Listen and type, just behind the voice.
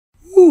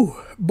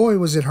boy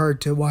was it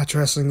hard to watch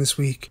wrestling this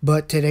week.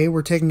 But today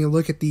we're taking a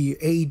look at the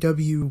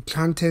AEW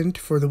content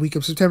for the week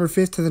of September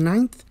 5th to the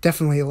 9th.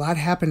 Definitely a lot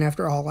happened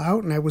after All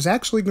Out, and I was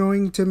actually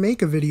going to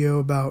make a video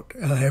about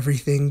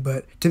everything,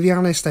 but to be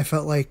honest, I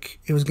felt like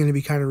it was going to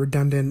be kind of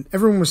redundant.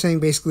 Everyone was saying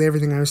basically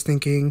everything I was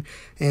thinking,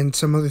 and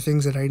some other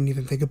things that I didn't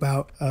even think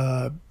about.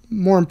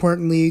 More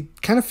importantly,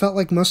 kind of felt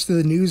like most of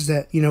the news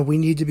that, we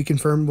need to be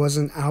confirmed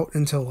wasn't out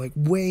until like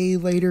way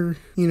later,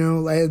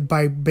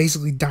 by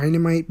basically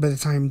Dynamite. By the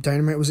time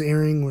Dynamite was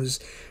airing,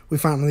 we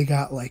finally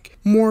got like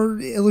more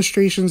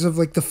illustrations of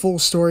like the full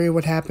story of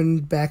what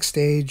happened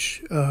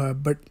backstage.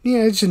 But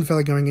yeah, I just didn't feel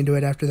like going into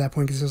it after that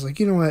point because I was like,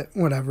 you know what,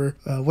 whatever.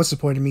 What's the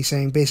point of me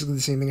saying basically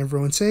the same thing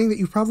everyone's saying that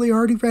you probably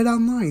already read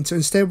online? So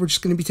instead, we're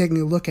just going to be taking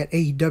a look at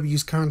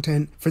AEW's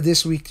content for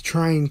this week to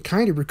try and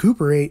kind of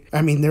recuperate,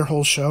 their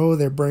whole show,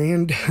 their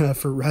brand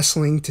for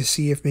wrestling, to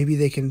see if maybe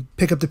they can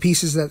pick up the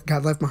pieces that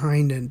got left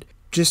behind and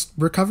just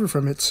recover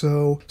from it.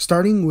 So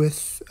starting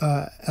with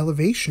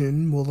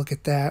Elevation, we'll look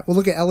at that. We'll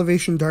look at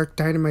Elevation, Dark,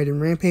 Dynamite,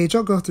 and Rampage.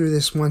 I'll go through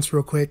this once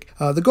real quick.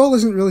 The goal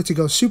isn't really to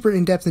go super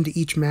in-depth into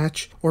each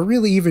match or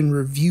really even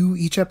review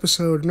each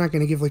episode. I'm not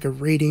going to give like a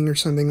rating or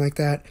something like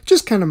that.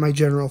 Just kind of my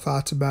general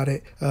thoughts about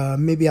it.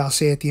 Maybe I'll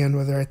say at the end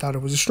whether I thought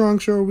it was a strong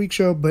show or weak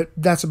show, but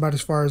that's about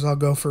as far as I'll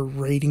go for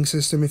rating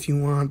system if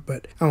you want,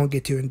 but I won't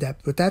get too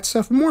in-depth with that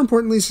stuff. More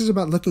importantly, this is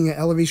about looking at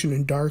Elevation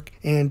and Dark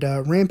and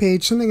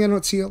Rampage, something I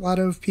don't see a lot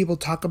of people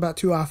talk about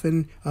too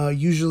often.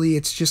 Usually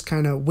it's just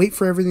kind of wait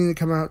for everything to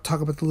come out,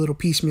 talk about the little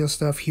piecemeal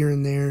stuff here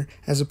and there,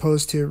 as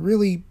opposed to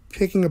really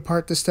picking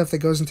apart the stuff that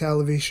goes into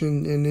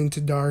Elevation and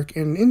into Dark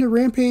and into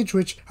Rampage,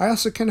 which I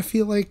also kind of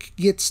feel like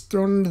gets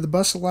thrown into the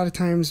bus a lot of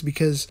times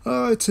because,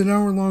 it's an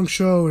hour-long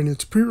show and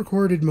it's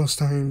pre-recorded most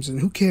times and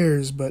who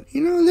cares? But,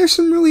 there's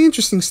some really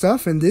interesting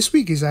stuff, and this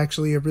week is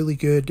actually a really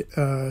good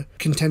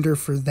contender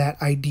for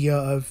that idea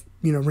of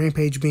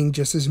Rampage being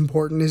just as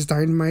important as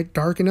Dynamite,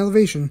 Dark, and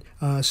Elevation.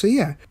 So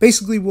yeah,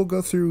 basically we'll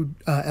go through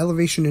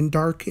Elevation and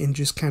Dark and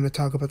just kind of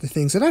talk about the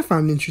things that I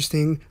found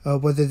interesting,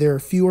 whether there are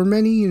few or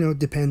many,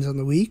 depends on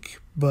the week.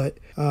 But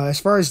as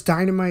far as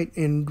Dynamite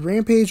and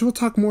Rampage, we'll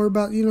talk more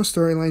about,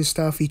 storyline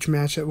stuff, each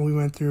match that we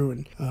went through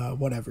and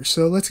whatever.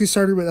 So let's get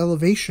started with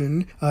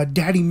Elevation.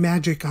 Daddy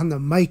Magic on the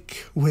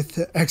mic with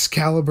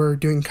Excalibur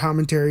doing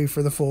commentary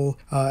for the full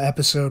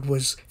episode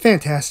was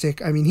fantastic.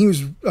 He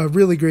was a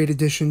really great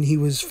addition. He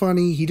was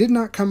funny. He did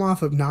not come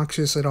off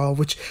obnoxious at all,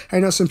 which I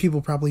know some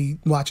people probably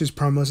watch his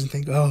promos and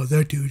think, oh,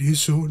 that dude is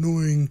so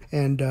annoying.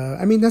 And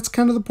that's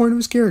kind of the point of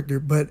his character.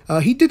 But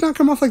he did not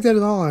come off like that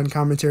at all on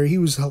commentary. He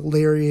was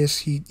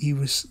hilarious. He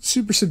was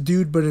super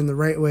subdued, but in the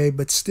right way,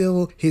 but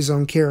still his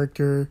own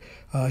character.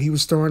 He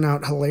was throwing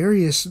out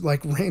hilarious,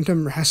 like,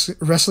 random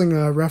wrestling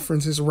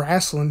references,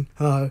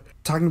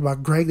 talking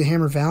about Greg the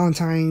Hammer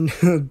Valentine.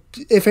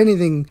 If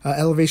anything,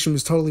 Elevation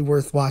was totally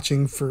worth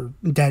watching for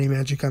Daddy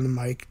Magic on the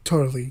mic.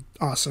 Totally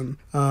awesome.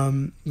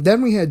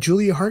 Then we had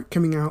Julia Hart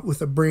coming out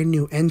with a brand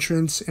new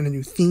entrance and a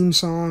new theme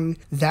song.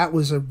 That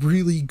was a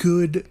really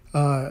good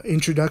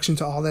introduction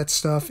to all that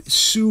stuff.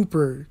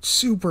 Super,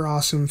 super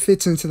awesome.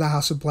 Fits into the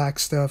House of Black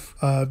stuff.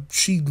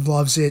 She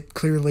loves it.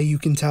 Clearly, you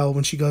can tell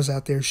when she goes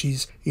out there,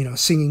 she's,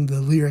 singing the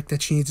lyric that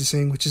she needs to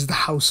sing, which is the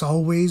house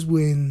always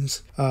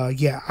wins.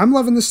 Yeah, I'm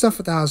loving the stuff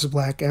with the House of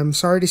Black. I'm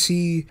sorry to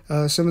see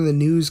some of the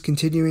news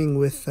continuing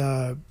with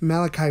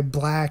Malachi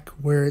Black,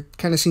 where it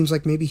kind of seems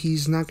like maybe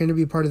he's not going to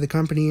be part of the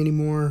company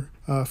anymore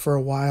for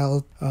a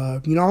while.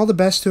 All the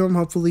best to him.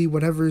 Hopefully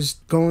whatever's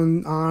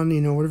going on,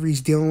 whatever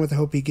he's dealing with, I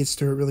hope he gets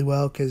through it really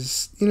well,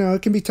 because,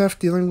 it can be tough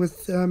dealing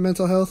with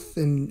mental health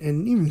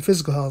and even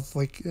physical health.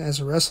 Like, as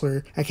a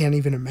wrestler, I can't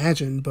even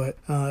imagine, but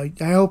I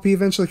hope he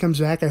eventually comes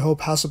back. I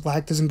hope House of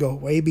Black doesn't go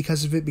away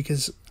because of it,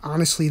 because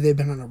honestly, they've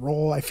been on a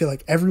roll. I feel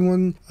like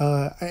everyone,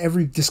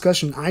 every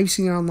discussion I've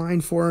seen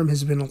online for him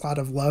has been a lot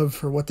of love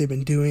for what they've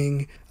been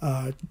doing.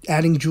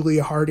 Adding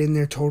Julia Hart in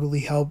there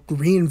totally helped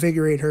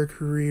reinvigorate her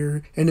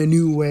career in a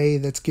new way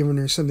that's given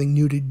her something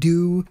new to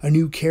do, a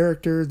new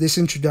character. This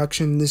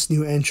introduction, this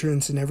new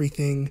entrance and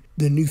everything,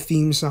 the new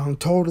theme song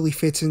totally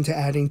fits into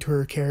adding to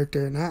her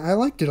character, and I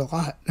liked it a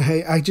lot.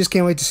 I just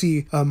can't wait to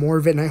see more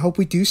of it, and I hope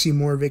we do see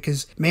more of it,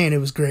 because, man, it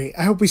was great.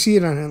 I hope we see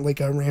it on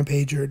a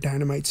Rampage or a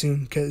Dynamite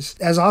soon, because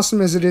as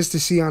awesome as it is to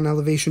see on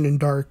Elevation and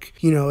Dark,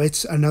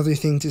 it's another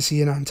thing to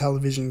see it on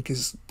television,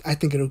 because I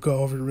think it'll go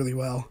over really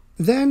well.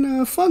 Then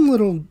a fun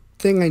little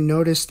thing I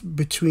noticed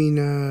between,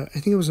 I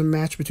think it was a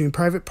match between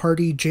Private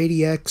Party,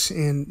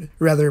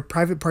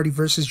 Private Party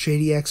versus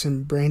JDX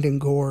and Brandon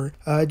Gore.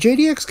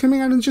 JDX coming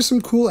out in just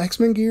some cool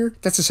X-Men gear.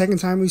 That's the second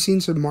time we've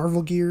seen some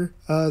Marvel gear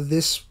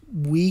this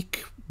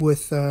week,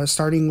 with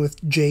starting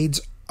with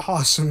Jade's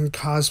awesome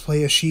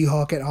cosplay of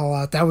She-Hulk at All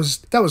Out. That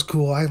was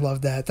cool. I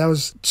love that. That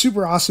was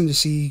super awesome to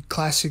see.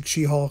 Classic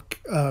She-Hulk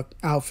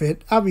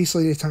outfit.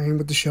 Obviously, they're tying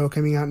with the show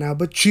coming out now,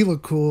 but she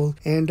looked cool.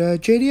 And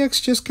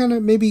JDX just kind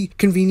of maybe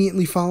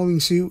conveniently following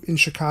suit in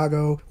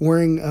Chicago,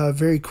 wearing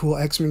very cool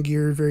X-Men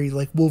gear, very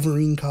like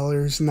Wolverine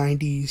colors,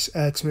 90s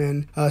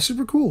X-Men.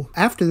 Super cool.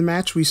 After the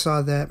match, we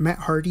saw that Matt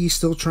Hardy is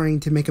still trying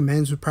to make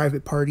amends with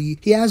Private Party.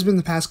 He has been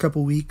the past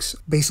couple weeks,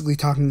 basically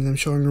talking to them,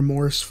 showing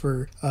remorse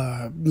for,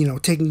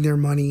 taking their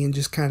money and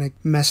just kind of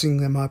messing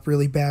them up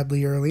really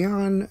badly early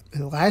on.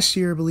 Last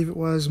year, I believe it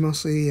was,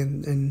 mostly,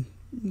 and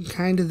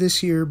kind of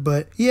this year,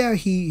 but yeah,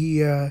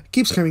 he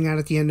keeps coming out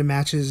at the end of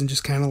matches and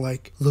just kind of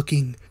like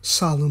looking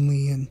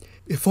solemnly and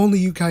if only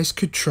you guys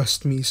could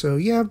trust me. So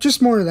yeah,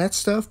 just more of that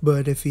stuff,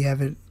 but if you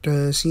haven't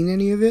seen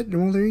any of it,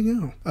 well, there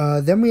you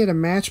go. Then we had a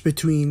match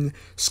between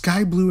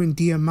Sky Blue and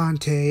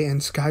Diamante,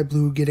 and Sky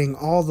Blue getting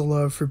all the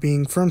love for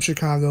being from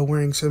Chicago,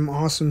 wearing some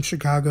awesome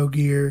Chicago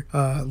gear.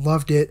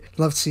 Loved it.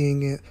 Loved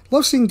seeing it.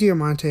 Love seeing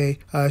Diamante.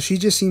 She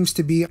just seems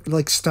to be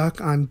like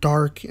stuck on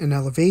Dark and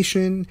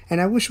Elevation,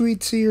 and I wish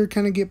we'd see her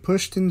kind of get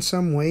pushed in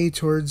some way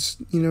towards,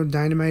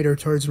 Dynamite or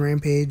towards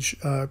Rampage.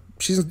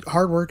 She's a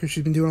hard worker.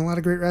 She's been doing a lot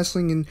of great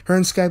wrestling, and her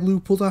and Sky Blue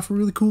pulled off a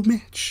really cool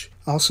match.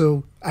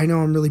 Also, I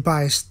know I'm really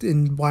biased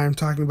in why I'm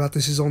talking about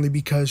this is only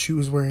because she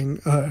was wearing,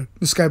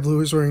 Sky Blue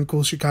was wearing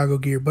cool Chicago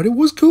gear, but it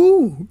was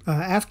cool.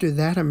 After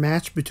that, a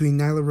match between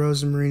Nyla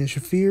Rose and Marina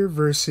Shafir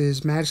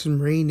versus Madison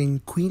Rayne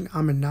and Queen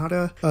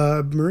Aminata.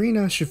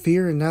 Marina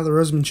Shafir and Nyla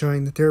Rose have been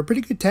showing that they're a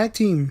pretty good tag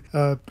team.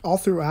 All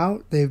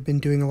throughout, they've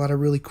been doing a lot of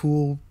really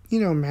cool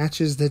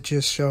matches that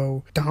just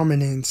show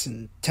dominance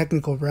and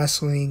technical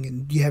wrestling,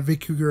 and you have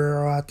Vicky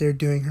Guerrero out there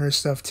doing her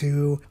stuff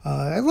too.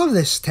 I love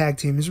this tag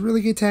team. It's a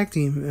really good tag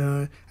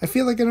team. I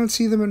feel like I don't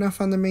see them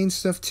enough on the main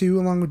stuff too,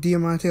 along with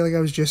Diamante, like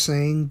I was just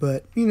saying,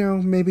 but,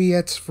 maybe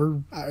that's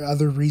for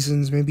other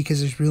reasons, maybe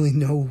because there's really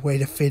no way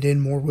to fit in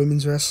more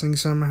women's wrestling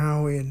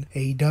somehow in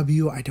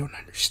AEW. I don't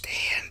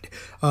understand.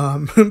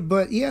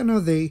 But yeah, no,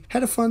 they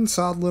had a fun,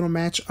 solid little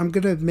match. I'm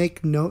gonna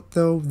make note,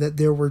 though, that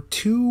there were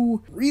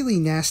two really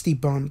nasty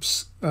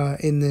bumps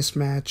in this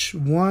match.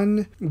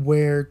 One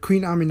where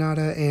Queen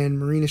Aminata and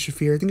Marina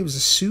Shafir, I think it was a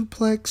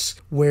suplex,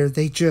 where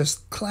they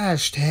just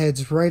clashed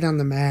heads right on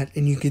the mat,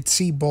 and you could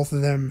see both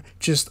of them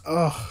just,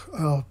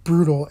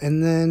 brutal.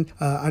 And then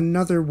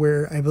another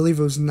where I believe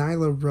it was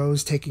Nyla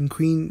Rose taking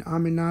Queen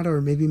Aminata,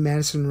 or maybe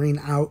Madison Rayne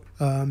out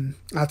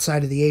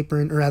outside of the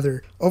apron, or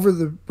rather over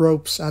the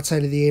ropes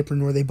outside of the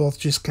apron, where they both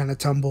just kind of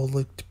tumbled.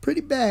 Looked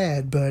pretty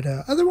bad, but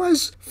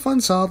otherwise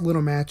fun, solid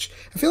little match.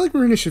 I feel like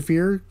Marina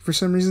Shafir for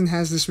some reason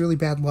has this really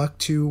bad luck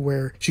too,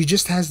 where she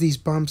just has these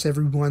bumps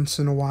every once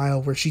in a while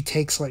where she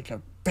takes like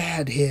a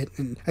bad hit,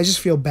 and I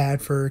just feel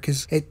bad for her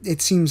because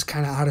it seems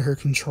kind of out of her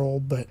control.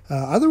 But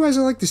otherwise,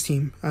 I like this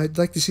team. I'd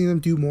like to see them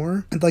do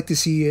more. I'd like to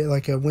see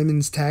like a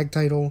women's tag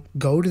title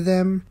go to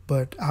them,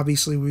 but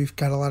obviously we've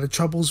got a lot of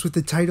troubles with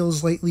the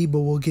titles lately,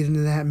 but we'll get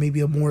into that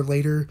maybe more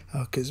later,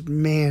 because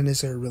man,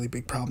 is there a really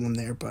big problem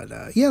there.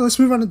 But yeah, let's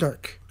move on to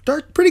Dark.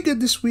 Dark, pretty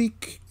good this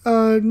week.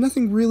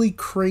 Nothing really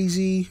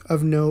crazy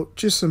of note,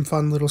 just some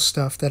fun little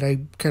stuff that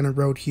I kind of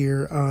wrote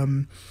here.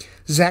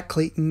 Zach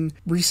Clayton,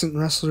 recent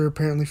wrestler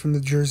apparently from the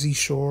Jersey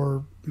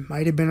Shore,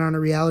 might have been on a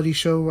reality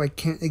show, I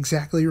can't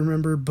exactly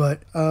remember,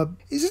 but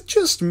is it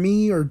just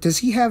me, or does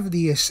he have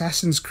the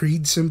Assassin's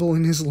Creed symbol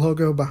in his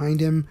logo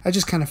behind him? I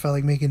just kind of felt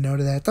like making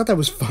note of that. I thought that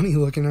was funny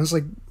looking. I was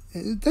like,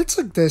 that's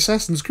like the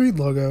Assassin's Creed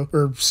logo,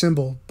 or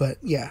symbol, but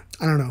yeah,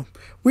 I don't know.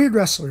 Weird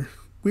wrestler,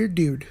 weird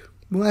dude.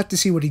 We'll have to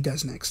see what he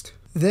does next.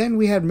 Then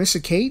we had Missa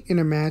Kate in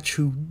a match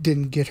who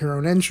didn't get her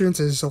own entrance,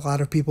 as a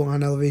lot of people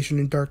on Elevation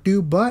and Dark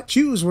do, but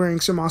she was wearing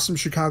some awesome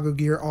Chicago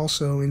gear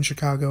also in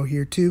Chicago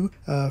here too,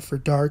 for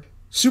Dark.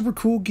 Super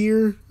cool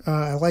gear.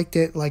 I liked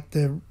it, like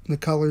the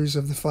colors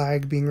of the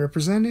flag being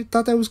represented.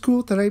 Thought that was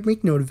cool, that I'd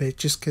make note of it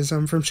just because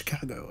I'm from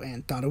Chicago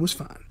and thought it was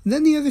fun.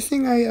 Then the other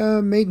thing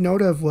I made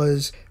note of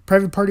was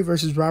Private Party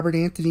versus Robert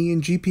Anthony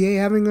and GPA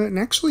having an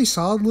actually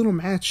solid little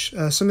match.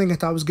 Something I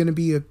thought was going to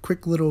be a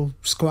quick little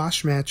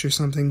squash match or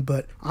something,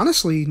 but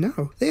honestly,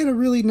 no. They had a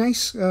really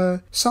nice,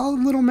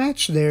 solid little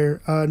match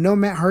there. No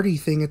Matt Hardy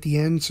thing at the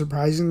end,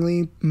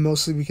 surprisingly,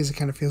 mostly because it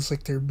kind of feels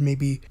like they're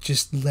maybe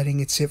just letting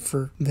it sit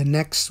for the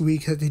next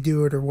week that they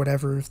do it or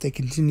whatever, if they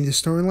continue the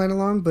storyline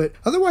along. But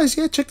otherwise,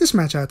 yeah, check this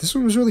match out. This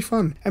one was really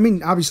fun. I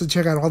mean, obviously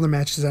check out all the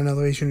matches on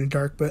Elevation and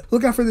Dark, but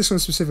look out for this one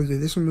specifically.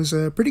 This one was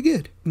pretty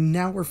good.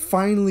 Now we're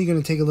finally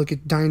going to take a look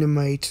at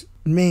Dynamite.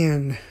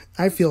 Man,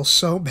 I feel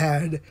so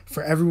bad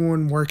for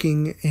everyone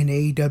working in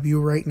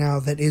AEW right now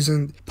that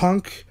isn't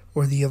Punk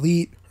or the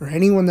Elite or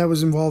anyone that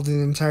was involved in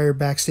the entire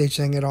backstage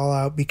thing at All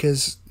Out,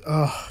 because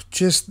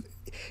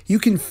you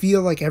can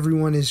feel like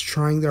everyone is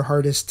trying their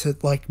hardest to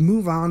like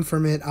move on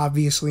from it,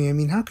 obviously. I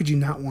mean, how could you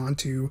not want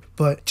to?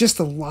 But just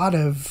a lot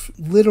of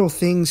little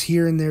things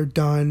here and there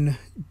done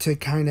to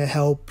kind of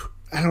help,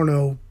 I don't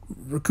know,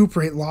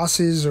 recuperate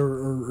losses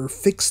or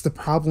fix the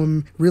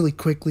problem really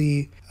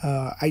quickly.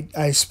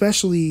 I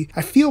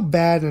feel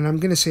bad, and I'm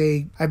going to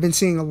say I've been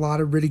seeing a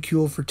lot of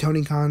ridicule for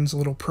Tony Khan's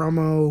little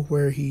promo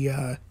where he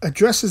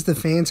addresses the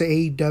fans at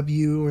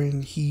AEW,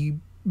 and he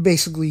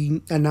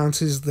basically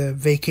announces the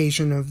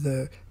vacation of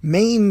the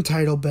main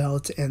title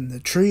belt and the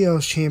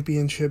trios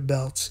championship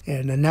belts,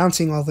 and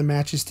announcing all the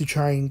matches to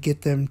try and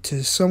get them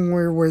to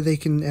somewhere where they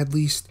can at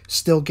least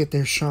still get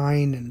their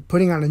shine, and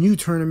putting on a new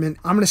tournament.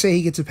 I'm gonna say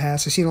he gets a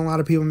pass. I've seen a lot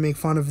of people make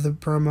fun of the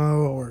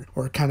promo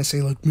or kind of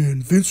say like,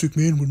 man, Vince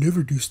McMahon would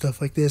never do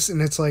stuff like this,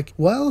 and it's like,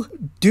 well,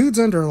 dude's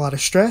under a lot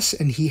of stress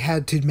and he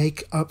had to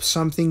make up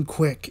something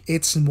quick.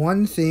 It's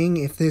one thing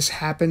if this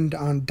happened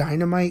on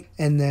Dynamite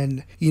and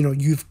then, you know,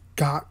 you've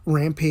got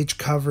Rampage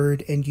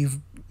covered and you've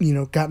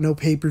got no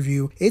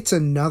pay-per-view. It's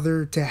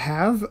another to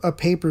have a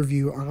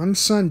pay-per-view on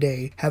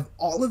Sunday, have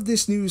all of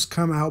this news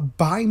come out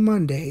by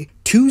Monday,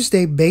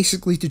 Tuesday,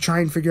 basically to try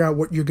and figure out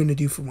what you're going to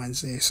do for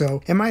Wednesday.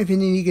 So in my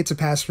opinion, he gets a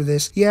pass for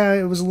this. Yeah,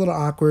 it was a little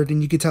awkward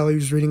and you could tell he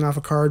was reading off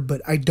a card,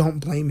 but I don't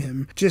blame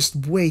him.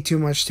 Just way too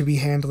much to be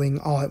handling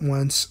all at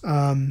once.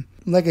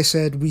 Like I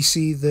said, we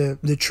see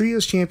the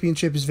Trios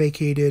Championship is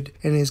vacated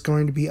and is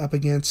going to be up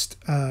against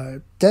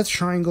Death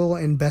Triangle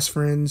and Best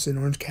Friends and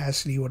Orange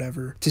Cassidy,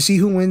 whatever, to see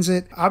who wins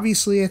it.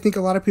 Obviously, I think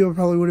a lot of people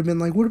probably would have been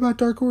like, what about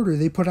Dark Order?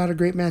 They put out a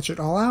great match at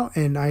All Out,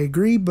 and I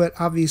agree, but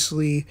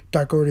obviously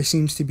Dark Order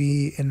seems to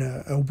be in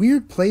a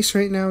weird place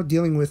right now,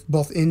 dealing with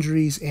both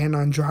injuries and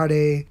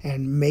Andrade,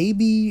 and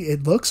maybe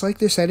it looks like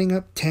they're setting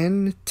up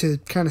 10 to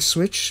kind of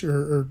switch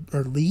or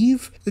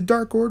leave the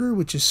Dark Order,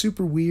 which is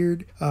super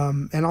weird.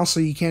 And also,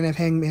 you can't have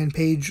Hangman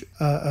Page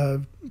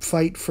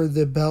fight for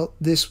the belt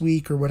this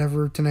week or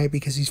whatever tonight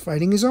because he's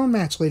fighting his own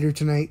match later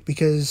tonight,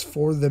 because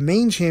for the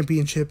main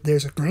championship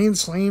there's a Grand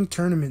Slam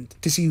tournament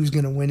to see who's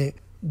going to win it.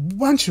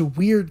 Bunch of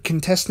weird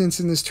contestants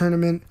in this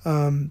tournament.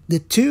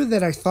 The two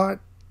that I thought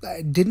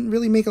didn't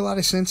really make a lot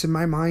of sense in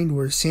my mind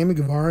were Sammy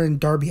Guevara and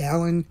Darby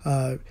Allin.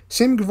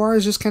 Sammy Guevara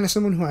is just kind of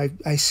someone who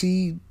I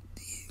see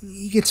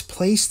he gets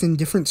placed in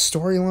different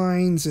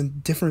storylines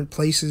and different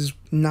places,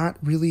 not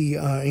really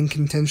in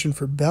contention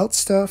for belt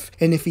stuff.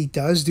 And if he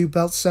does do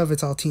belt stuff,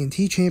 it's all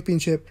TNT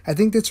Championship. I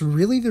think that's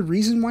really the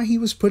reason why he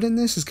was put in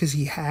this, is because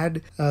he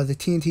had the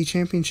TNT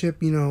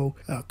Championship,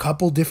 a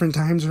couple different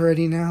times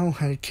already now.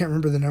 I can't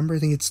remember the number. I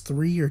think it's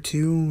 3 or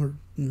 2 or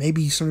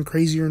maybe some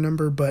crazier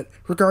number, but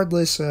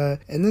regardless. And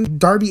then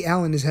Darby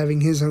Allin is having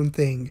his own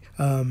thing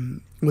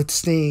with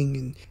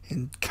Sting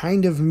and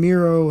kind of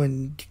Miro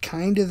and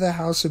kind of the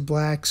House of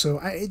Black.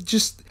 So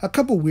just a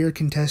couple weird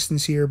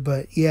contestants here,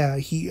 but yeah,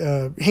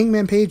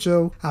 Hangman Page,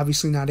 though,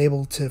 obviously not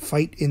able to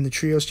fight in the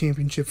Trios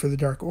Championship for the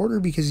Dark Order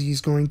because he's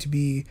going to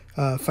be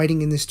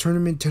fighting in this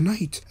tournament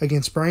tonight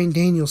against Bryan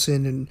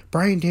Danielson, and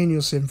Bryan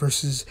Danielson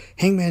versus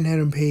Hangman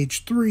Adam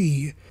Page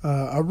 3,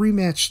 a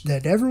rematch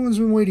that everyone's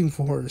been waiting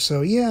for.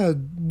 So yeah,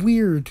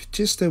 weird,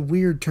 just a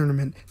weird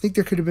tournament. I think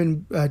there could have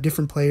been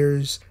different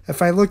players.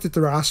 If I looked at the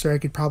roster, I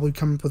could probably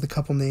come up with a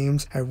couple names.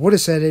 I would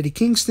have said Eddie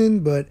Kingston,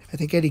 but I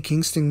think Eddie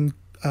Kingston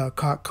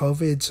caught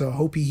COVID, so I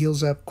hope he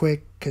heals up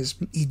quick, because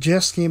he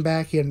just came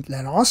back. He had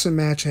that awesome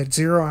match at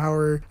 0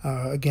 Hour.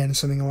 Again,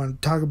 something I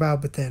wanted to talk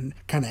about, but then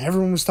kind of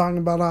everyone was talking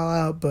about All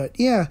Out. But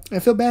yeah, I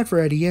feel bad for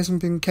Eddie. He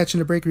hasn't been catching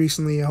a break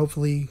recently.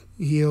 Hopefully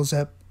he heals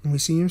up and we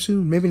see him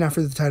soon. Maybe not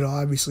for the title,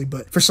 obviously,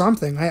 but for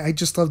something. I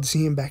just love to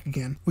see him back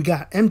again. We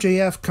got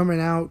MJF coming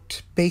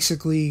out,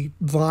 basically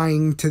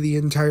lying to the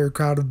entire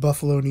crowd of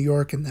Buffalo, New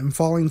York, and them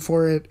falling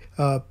for it.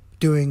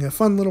 Doing a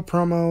fun little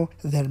promo,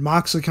 then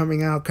Moxley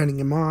coming out, cutting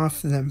him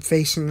off, and them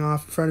facing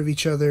off in front of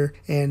each other,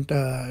 and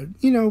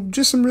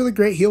just some really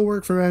great heel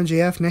work from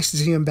MJF. Nice to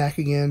see him back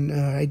again.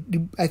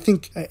 I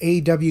think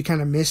AEW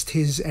kind of missed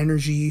his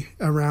energy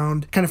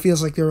around. Kind of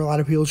feels like there were a lot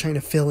of people trying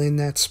to fill in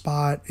that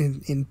spot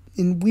in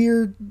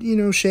weird,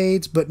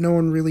 shades, but no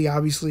one really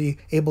obviously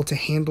able to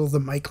handle the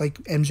mic like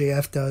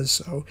MJF does.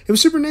 So it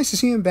was super nice to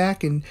see him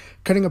back and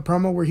cutting a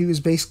promo where he was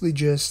basically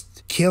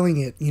just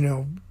killing it,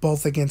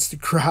 both against the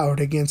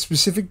crowd, against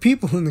specific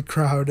people in the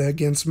crowd,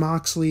 against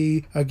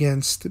Moxley,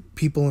 against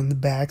people in the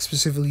back,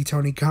 specifically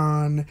Tony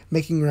Khan,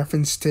 making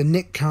reference to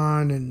Nick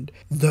Khan and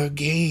The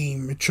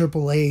Game,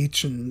 Triple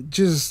H, and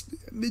just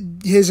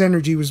his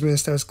energy was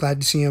missed. I was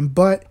glad to see him,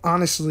 but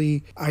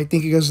honestly, I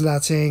think it goes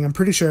without saying, I'm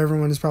pretty sure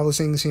everyone is probably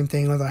saying the same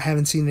thing, although I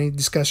haven't seen any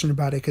discussion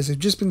about it because I've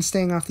just been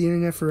staying off the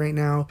internet for right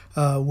now,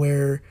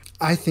 where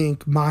I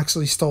think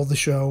Moxley stole the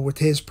show with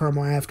his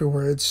promo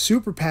afterwards.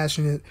 Super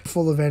passionate,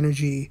 full of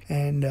energy,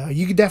 and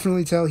you could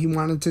definitely tell he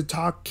wanted to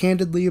talk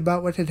candidly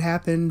about what had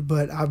happened,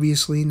 but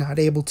obviously not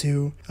able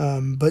to,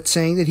 but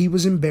saying that he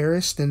was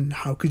embarrassed, and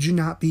how could you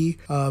not be?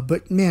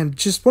 But man,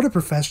 just what a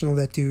professional,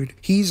 that dude.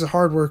 He's a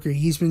hard worker.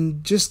 He's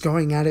been just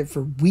going at it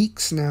for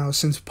weeks now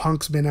since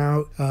Punk's been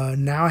out,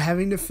 now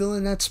having to fill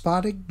in that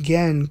spot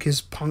again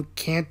because Punk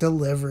can't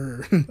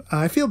deliver.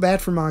 I feel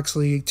bad for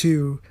Moxley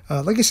too.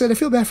 Like I said, I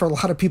feel bad for a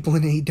lot of people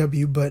people in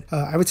AEW, but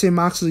I would say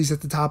Moxley's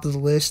at the top of the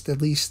list,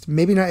 at least.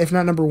 Maybe not, if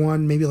not number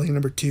one, maybe like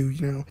number two,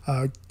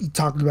 He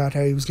talked about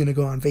how he was going to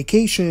go on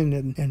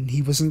vacation and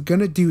he wasn't going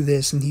to do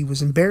this, and he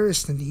was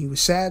embarrassed and he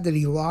was sad that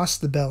he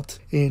lost the belt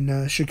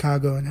in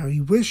Chicago, and how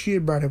he wished he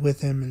had brought it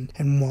with him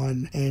and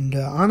won. And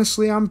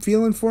honestly, I'm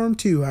feeling for him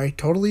too. I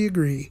totally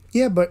agree.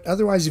 Yeah, but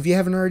otherwise, if you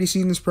haven't already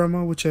seen this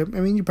promo, which I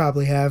mean you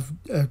probably have,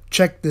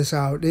 check this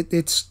out.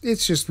 It's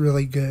just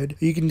really good.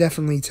 You can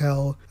definitely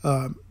tell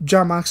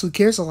Jon Moxley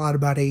cares a lot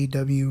about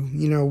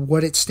AEW,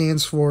 what it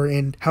stands for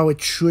and how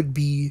it should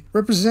be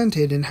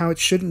represented and how it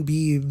shouldn't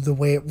be the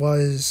way it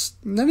was.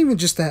 Not even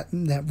just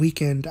that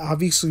weekend.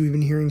 Obviously, we've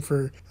been hearing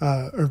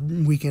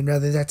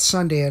that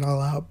Sunday at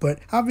All Out, but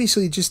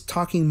obviously just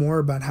talking more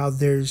about how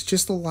there's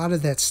just a lot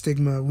of that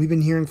stigma. We've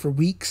been hearing for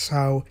weeks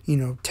how,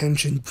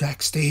 tension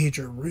backstage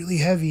are really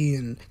heavy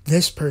and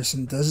this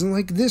person doesn't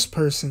like this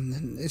person,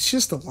 and it's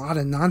just a lot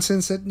of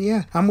nonsense that,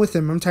 yeah, I'm with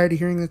him. I'm tired of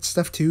hearing that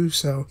stuff too,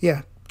 so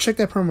yeah, check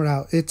that promo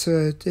out.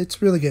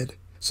 It's really good.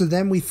 So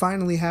then we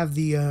finally have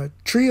the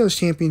Trios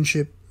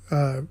Championship,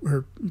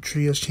 or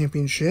Trios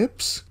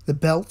Championships, the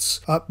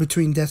belts up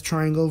between Death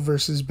Triangle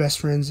versus Best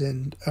Friends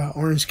and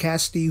Orange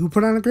Cassidy, who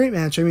put on a great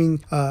match. I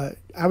mean,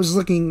 I was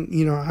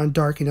looking, on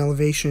Dark and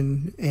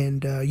Elevation,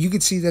 and you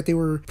could see that they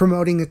were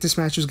promoting that this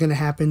match was going to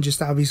happen,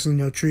 just obviously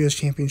no Trios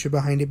Championship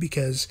behind it,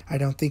 because I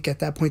don't think at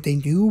that point they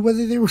knew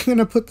whether they were going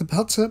to put the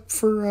belts up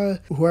for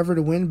whoever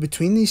to win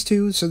between these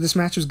two, so this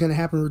match was going to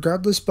happen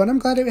regardless, but I'm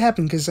glad it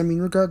happened, because, I mean,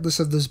 regardless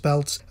of those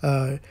belts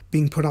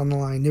being put on the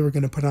line, they were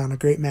going to put on a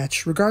great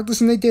match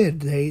regardless, and they did.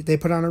 They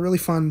put on a really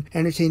fun,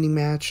 entertaining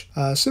match,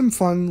 some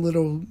fun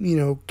little,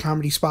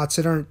 comedy spots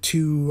that aren't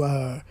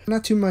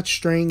not too much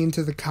straying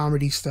into the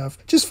comedy stuff.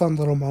 Just fun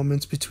little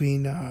moments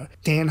between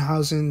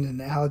Danhausen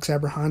and Alex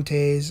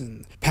Abrahantes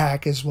and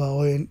Pac as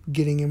well, and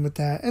getting in with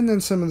that. And then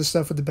some of the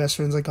stuff with the Best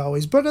Friends, like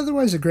always. But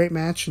otherwise, a great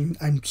match, and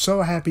I'm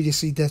so happy to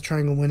see Death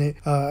Triangle win it.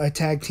 A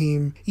tag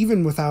team,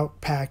 even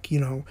without Pac,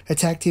 a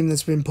tag team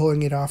that's been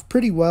pulling it off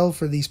pretty well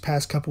for these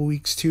past couple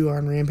weeks, too,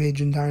 on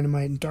Rampage and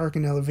Dynamite and Dark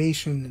and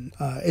Elevation.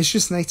 And it's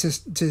just nice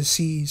to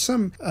see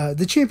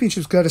the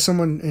championship's go to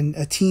someone and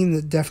a team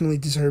that definitely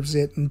deserves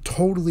it. And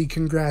totally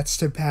congrats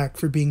to Pac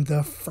for being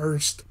the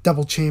first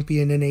double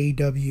champion in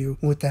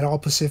AEW with that All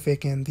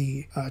Pacific and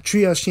the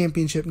Trios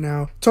Championship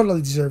now.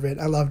 Totally deserve it.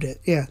 I loved it.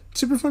 Yeah,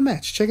 super fun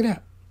match. Check it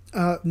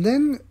out.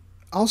 Then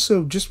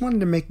also just wanted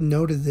to make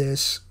note of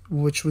this,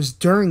 which was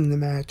during the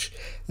match.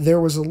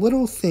 There was a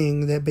little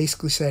thing that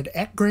basically said,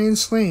 at Grand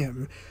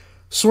Slam,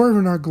 Swerve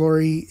in Our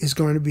Glory is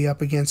going to be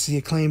up against the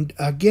Acclaimed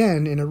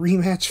again in a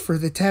rematch for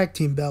the tag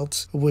team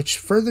belts, which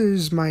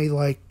furthers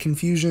my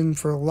confusion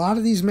for a lot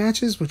of these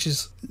matches, which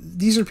is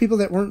these are people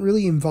that weren't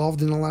really involved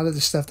in a lot of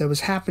the stuff that was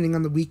happening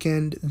on the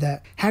weekend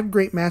that had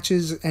great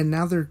matches, and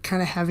now they're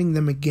kind of having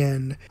them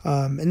again.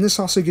 And this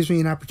also gives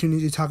me an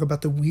opportunity to talk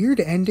about the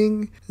weird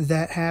ending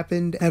that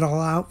happened at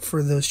All Out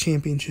for those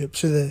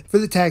championships, for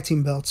the tag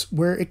team belts,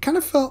 where it kind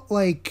of felt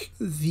like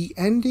the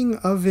ending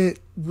of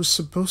it was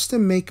supposed to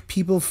make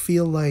people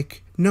feel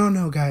like,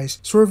 no, guys,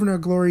 Swerve in Our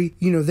Glory,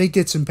 they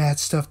did some bad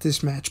stuff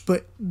this match,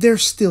 but they're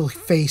still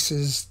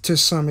faces to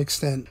some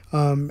extent.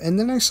 And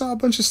then I saw a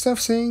bunch of stuff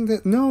saying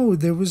that, no,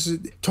 there was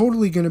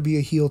totally going to be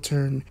a heel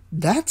turn.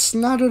 That's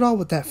not at all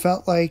what that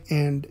felt like,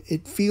 and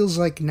it feels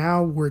like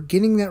now we're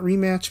getting that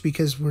rematch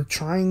because we're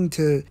trying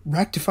to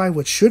rectify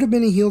what should have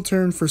been a heel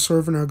turn for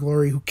Swerve in Our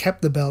Glory, who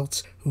kept the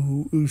belts,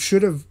 who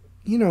should have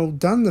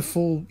done the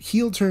full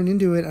heel turn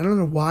into it. I don't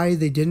know why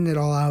they didn't at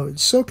All Out.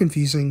 It's so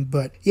confusing,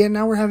 but yeah,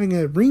 now we're having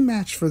a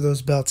rematch for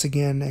those belts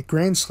again at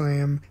Grand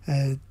Slam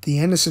at the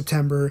end of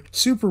September.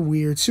 Super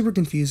weird, super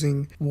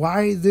confusing.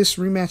 Why this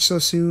rematch so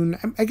soon?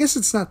 I guess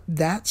it's not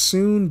that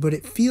soon, but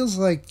it feels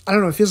like, I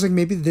don't know, it feels like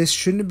maybe this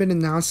shouldn't have been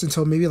announced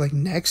until maybe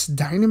next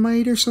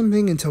Dynamite or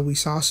something, until we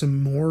saw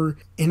some more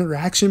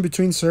interaction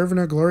between Swerve in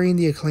Our Glory and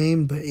the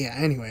Acclaimed. But yeah,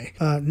 anyway.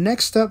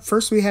 Next up,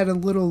 first we had a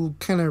little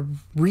kind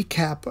of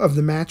recap of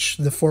the match,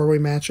 the four-way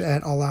match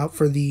at All Out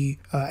for the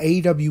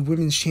AEW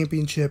Women's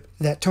Championship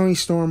that Toni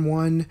Storm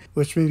won,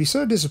 which made me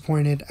so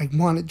disappointed. I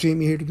wanted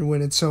Jamie Hayter to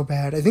win it so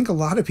bad. I think a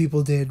lot of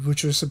people did,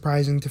 which was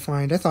surprising to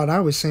find. I thought I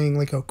was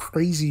saying a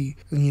crazy,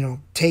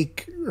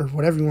 take, or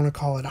whatever you want to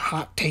call it, a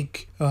hot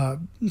take,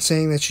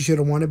 saying that she should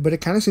have won it, but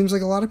it kind of seems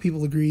like a lot of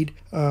people agreed.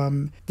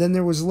 Then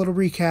there was a little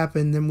recap,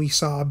 and then we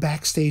saw a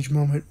backstage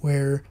moment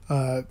where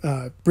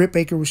Britt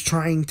Baker was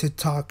trying to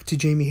talk to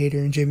Jamie Hayter,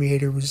 and Jamie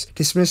Hayter was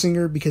dismissing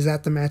her because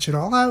at the match at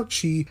All Out,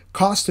 she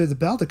cost her the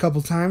belt a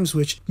couple times,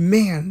 which,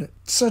 man,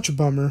 such a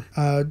bummer.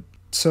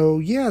 So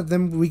yeah,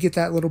 then we get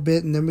that little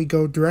bit, and then we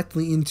go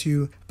directly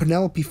into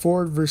Penelope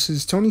Ford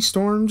versus Toni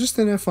Storm, just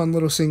in a fun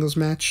little singles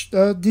match.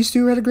 These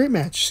two had a great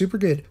match, super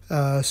good,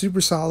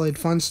 super solid,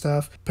 fun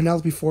stuff.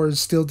 Penelope Ford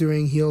is still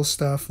doing heel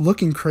stuff,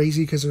 looking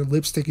crazy because her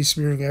lipstick is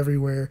smearing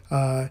everywhere.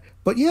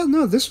 But yeah,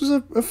 no, this was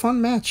a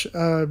fun match.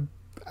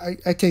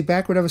 I take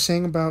back what I was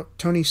saying about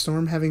Toni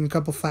Storm having a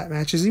couple flat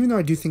matches, even though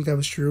I do think that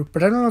was true.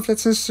 But I don't know if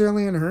that's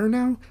necessarily on her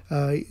now.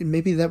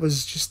 Maybe that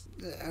was just,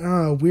 I don't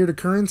know, a weird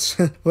occurrence.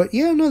 But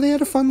yeah, no, they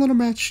had a fun little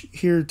match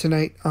here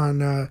tonight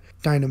on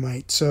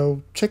Dynamite.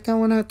 So check that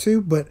one out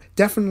too. But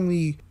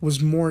definitely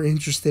was more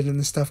interested in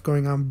the stuff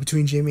going on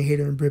between Jamie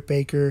Hayter and Britt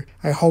Baker.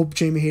 I hope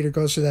Jamie Hayter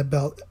goes for that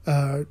belt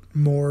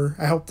more.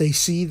 I hope they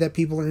see that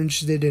people are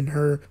interested in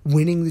her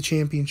winning the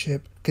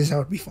championship, because that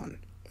would be fun.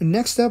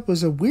 Next up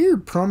was a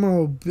weird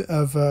promo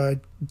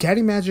of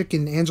Daddy Magic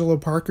and Angelo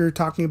Parker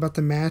talking about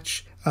the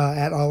match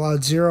at All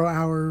Out 0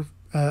 Hour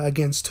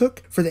against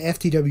Hook for the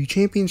FTW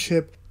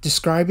Championship,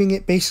 describing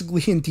it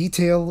basically in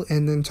detail,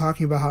 and then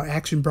talking about how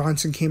Action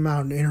Bronson came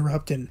out and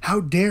interrupted, and how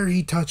dare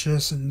he touch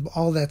us, and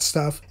all that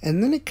stuff.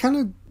 And then it kind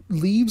of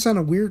leaves on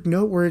a weird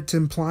note where it's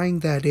implying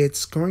that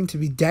it's going to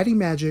be Daddy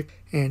Magic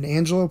and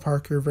Angelo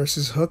Parker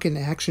versus Hook and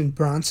Action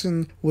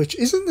Bronson, which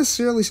isn't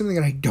necessarily something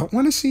that I don't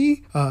want to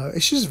see.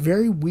 It's just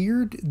very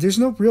weird. There's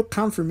no real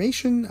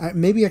confirmation.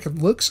 Maybe I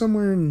could look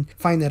somewhere and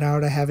find that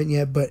out. I haven't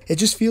yet, but it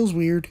just feels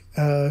weird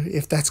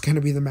if that's going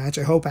to be the match.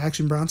 I hope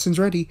Action Bronson's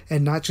ready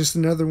and not just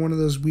another one of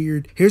those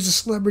weird, here's a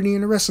celebrity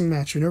in a wrestling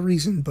match for no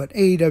reason. But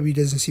AEW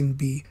doesn't seem to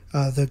be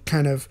the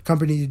kind of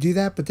company to do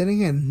that. But then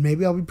again,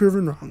 maybe I'll be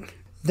proven wrong.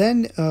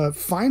 Then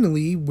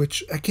finally,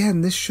 which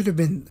again, this should have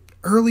been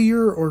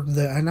earlier, or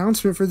the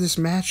announcement for this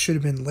match should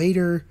have been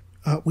later.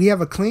 We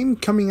have Acclaim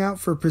coming out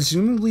for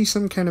presumably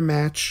some kind of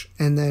match,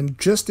 and then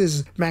just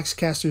as Max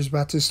Caster's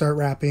about to start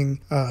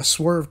rapping,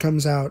 Swerve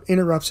comes out,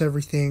 interrupts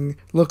everything,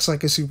 looks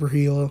like a super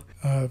heel,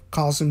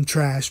 calls him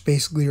trash,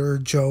 basically, or a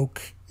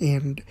joke.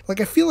 And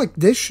like, I feel like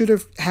this should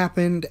have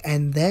happened,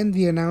 and then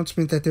the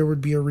announcement that there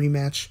would be a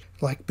rematch,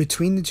 like,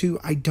 between the two.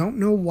 I don't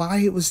know why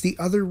it was the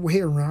other way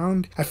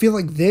around. I feel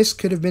like this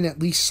could have been at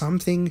least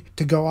something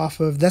to go off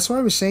of. That's why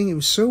I was saying it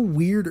was so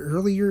weird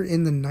earlier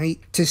in the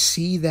night to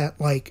see that,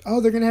 like, oh,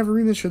 they're gonna have a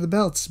rematch for the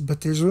belts, but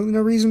there's really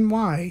no reason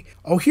why.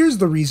 Oh, here's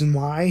the reason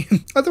why.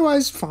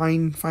 Otherwise,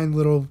 fine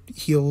little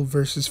heel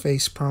versus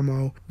face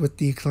promo with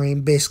the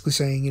Acclaim, basically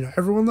saying, you know,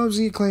 everyone loves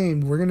the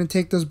Acclaim, we're gonna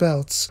take those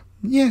belts.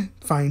 Yeah,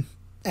 fine.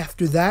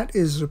 After that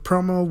is a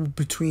promo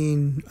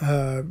between,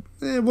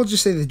 we'll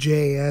just say the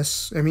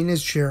JAS. I mean,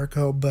 it's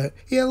Jericho, but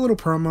yeah, a little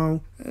promo.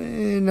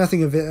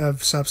 Nothing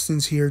of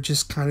substance here,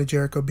 just kind of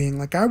Jericho being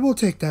like, I will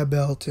take that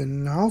belt,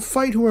 and I'll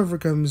fight whoever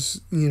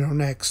comes, you know,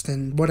 next,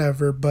 and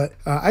whatever. But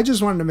I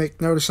just wanted to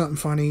make note of something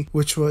funny,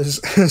 which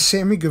was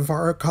Sammy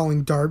Guevara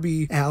calling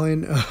Darby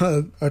Allin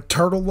a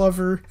turtle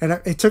lover.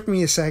 And it took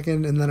me a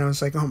second, and then I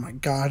was like, oh my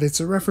god, it's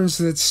a reference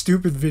to that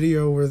stupid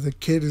video where the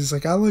kid is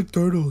like, I like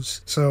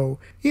turtles. So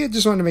yeah,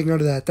 just wanted to make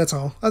note of that, that's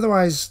all.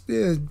 Otherwise,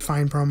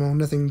 fine promo,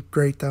 nothing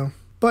great though.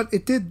 But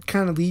it did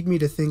kind of lead me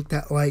to think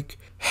that, like,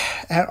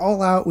 at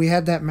All Out, we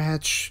had that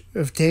match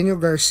of Daniel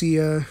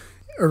Garcia,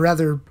 or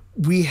rather,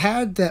 we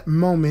had that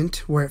moment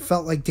where it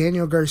felt like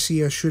Daniel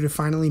Garcia should have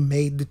finally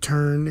made the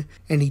turn,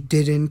 and he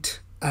didn't.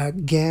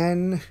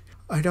 Again,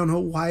 I don't know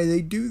why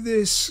they do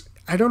this.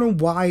 I don't know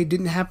why it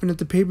didn't happen at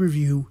the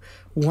pay-per-view.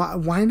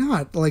 Why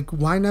not? Like,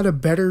 why not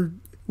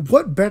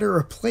what better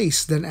a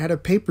place than at a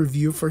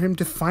pay-per-view for him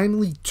to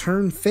finally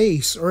turn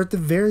face, or at the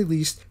very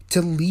least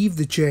to leave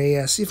the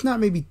JAS? If not,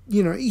 maybe,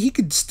 you know, he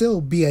could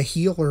still be a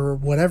heel or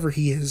whatever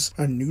he is,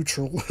 a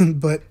neutral,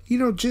 but, you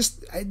know,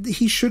 just,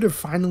 he should have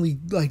finally,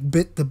 like,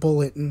 bit the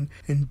bullet and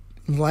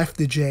left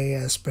the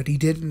JAS, but he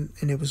didn't,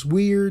 and it was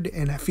weird,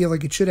 and I feel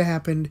like it should have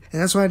happened,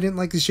 and that's why I didn't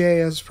like this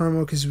JAS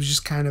promo, because it was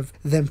just kind of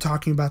them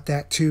talking about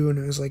that too, and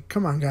it was like,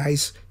 come on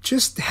guys,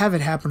 just have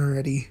it happen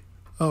already.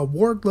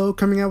 Wardlow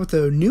coming out with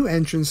a new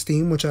entrance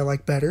theme, which I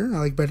like better. I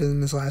like better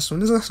than this last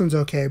one. This last one's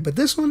okay, but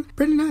this one,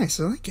 pretty nice.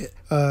 I like it.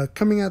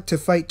 Coming out to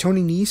fight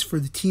Tony Nese for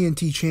the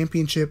TNT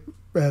Championship.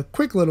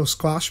 Quick little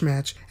squash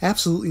match.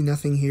 Absolutely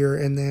nothing here.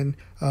 And then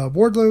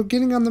Wardlow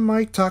getting on the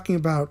mic, talking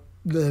about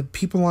the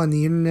people on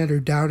the internet are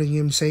doubting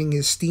him, saying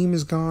his steam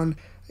is gone.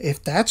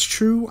 If that's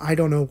true, I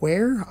don't know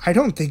where. I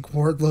don't think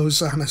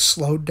Wardlow's on a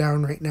slowed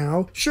down right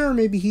now. Sure,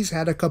 maybe he's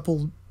had a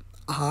couple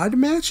odd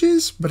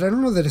matches, but I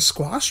don't know that a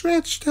squash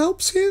match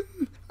helps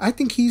him. I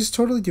think he's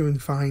totally doing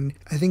fine.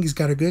 I think he's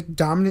got a good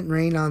dominant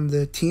reign on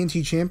the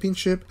TNT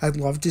Championship. I'd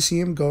love to see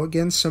him go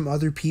against some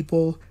other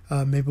people.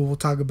 Maybe we'll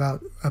talk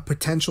about a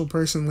potential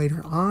person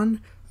later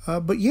on.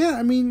 But yeah,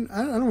 I mean,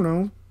 I don't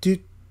know.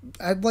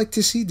 I'd like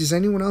to see, does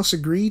anyone else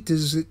agree?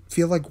 Does it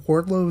feel like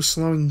Wardlow is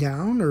slowing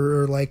down,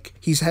 or like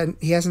he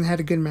hasn't had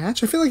a good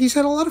match? I feel like he's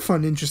had a lot of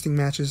fun, interesting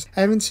matches.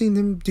 I haven't seen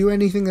him do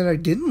anything that I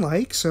didn't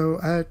like, so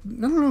I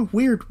don't know.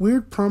 Weird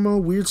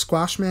promo, weird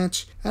squash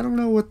match. I don't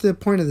know what the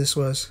point of this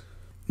was.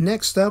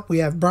 Next up, we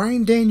have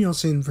Bryan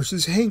Danielson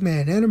versus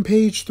Hangman Adam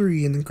Page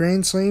 3 in the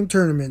Grand Slam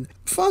tournament.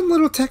 Fun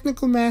little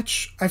technical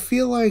match. I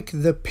feel like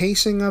the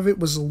pacing of it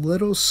was a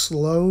little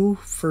slow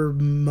for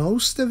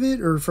most of it,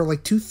 or for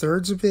like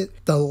 2/3 of it.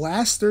 The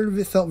last third of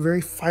it felt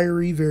very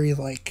fiery, very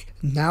like,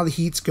 now the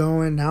heat's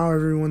going, now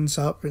everyone's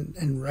up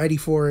and ready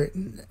for it,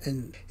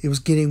 and it was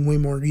getting way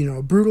more,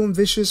 brutal and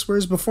vicious,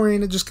 whereas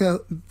beforehand it just kind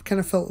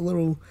of felt a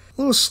little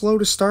slow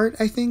to start,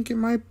 I think, in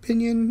my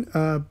opinion.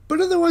 But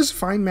otherwise,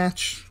 fine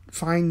match.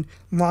 Fine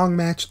long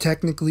match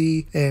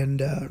technically, and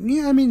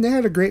they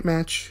had a great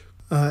match.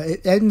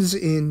 It ends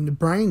in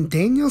Bryan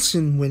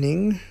Danielson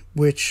winning,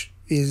 which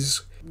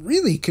is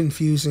really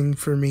confusing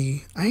for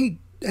me. I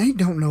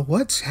don't know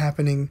what's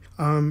happening.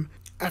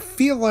 I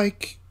feel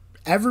like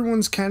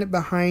everyone's kind of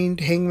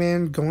behind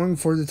Hangman going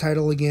for the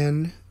title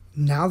again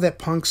now that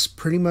Punk's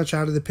pretty much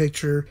out of the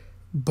picture,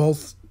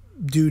 both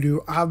due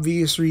to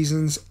obvious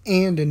reasons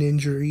and an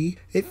injury.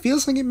 It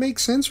feels like it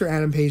makes sense for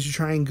Adam Page to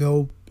try and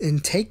go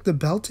and take the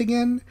belt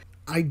again.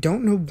 I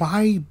don't know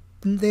why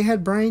they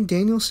had Bryan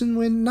Danielson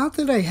win. Not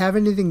that I have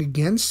anything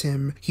against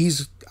him.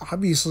 He's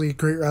obviously a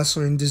great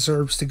wrestler and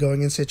deserves to go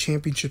against that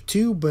championship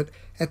too, but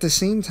at the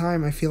same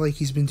time, I feel like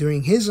he's been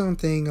doing his own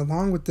thing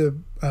along with the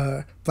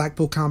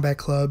Blackpool Combat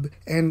Club.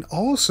 And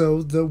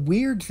also, the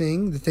weird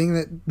thing, the thing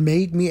that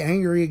made me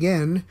angry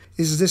again,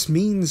 is this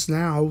means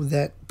now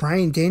that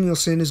Bryan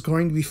Danielson is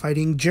going to be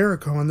fighting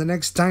Jericho on the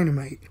next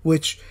Dynamite,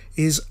 which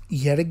is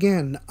yet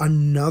again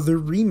another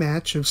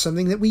rematch of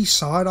something that we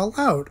saw it All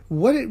Out.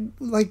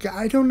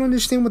 I don't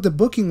understand what the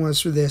booking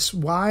was for this.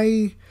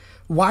 Why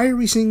are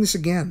we seeing this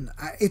again?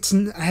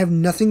 I have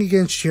nothing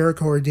against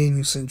Jericho or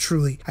Danielson,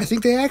 truly. I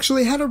think they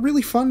actually had a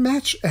really fun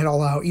match at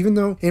All Out, even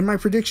though in my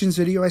predictions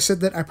video I said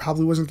that I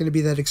probably wasn't going to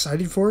be that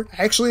excited for it.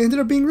 I actually ended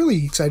up being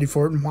really excited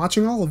for it and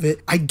watching all of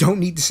it. I don't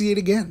need to see it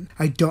again.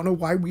 I don't know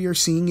why we are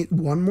seeing it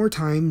one more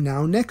time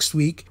now next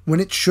week when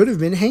it should have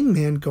been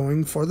Hangman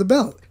going for the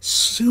belt.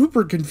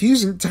 Super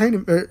confusing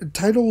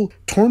title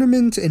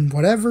tournament and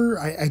whatever.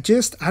 I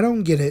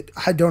don't get it.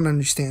 I don't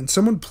understand.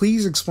 Someone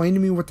please explain to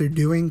me what they're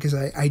doing, because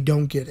I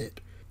don't get it.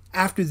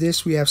 After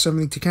this, we have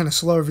something to kind of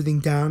slow everything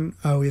down.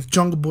 We have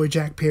Jungle Boy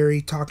Jack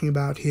Perry talking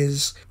about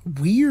his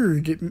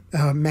weird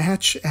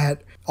match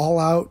at All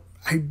Out.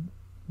 I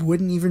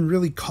wouldn't even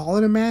really call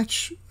it a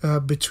match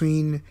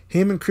between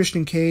him and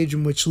Christian Cage,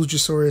 in which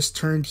Luchasaurus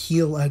turned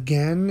heel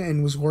again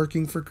and was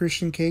working for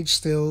Christian Cage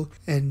still,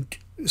 and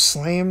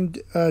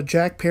slammed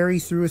Jack Perry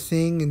through a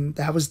thing, and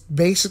that was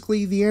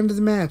basically the end of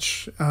the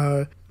match.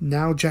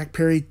 Now Jack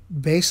Perry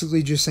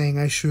basically just saying,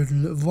 I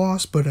shouldn't have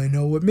lost, but I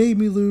know what made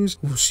me lose.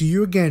 We'll see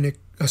you again.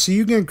 I'll see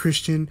you again,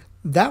 Christian.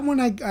 That one,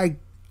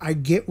 I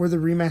get where the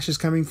rematch is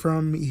coming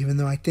from, even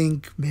though I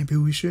think maybe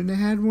we shouldn't have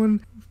had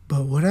one.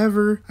 But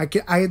whatever.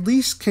 I at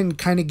least can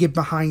kind of get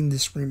behind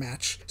this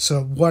rematch.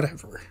 So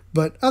whatever.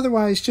 But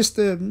otherwise, just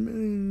a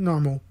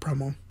normal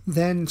promo.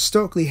 Then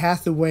Stokely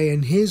Hathaway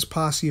and his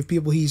posse of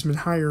people he's been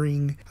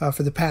hiring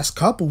for the past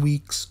couple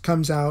weeks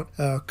comes out,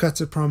 cuts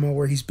a promo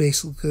where he's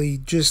basically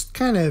just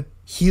kind of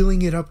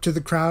healing it up to the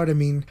crowd. I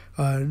mean,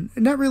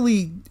 not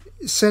really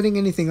setting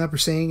anything up or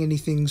saying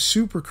anything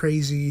super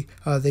crazy.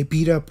 They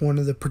beat up one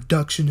of the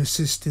production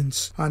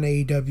assistants on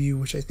AEW,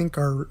 which I think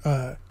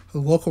are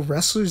local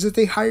wrestlers that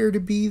they hire to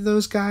be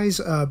those guys.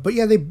 But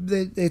yeah,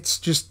 it's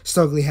just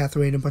Stokely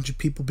Hathaway and a bunch of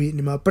people beating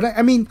him up. But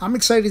I mean, I'm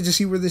excited to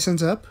see where this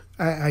ends up.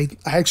 I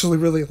actually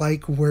really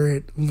like where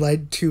it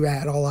led to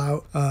at All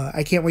Out.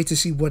 I can't wait to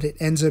see what it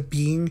ends up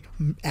being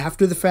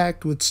after the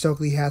fact with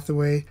Stokely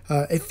Hathaway.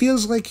 It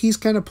feels like he's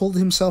kind of pulled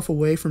himself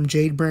away from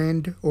Jade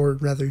Brand, or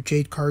rather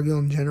Jade Cargill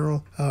in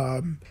general.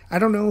 I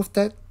don't know if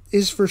that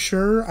is for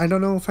sure. I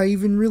don't know if I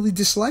even really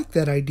dislike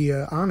that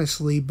idea,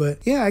 honestly, but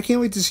yeah, I can't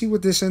wait to see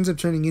what this ends up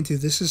turning into.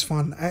 This is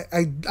fun.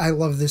 I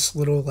love this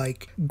little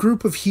like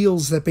group of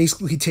heels that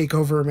basically take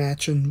over a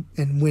match and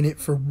win it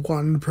for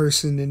one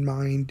person in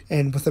mind,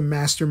 and with a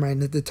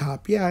mastermind at the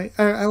top. Yeah,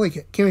 I like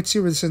it. Can't wait to see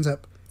where this ends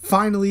up.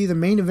 Finally, the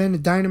main event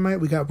of Dynamite,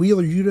 we got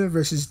Wheeler Yuta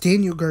versus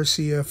Daniel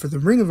Garcia for the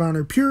Ring of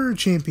Honor Pure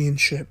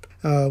Championship.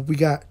 We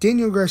got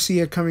Daniel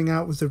Garcia coming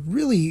out with a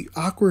really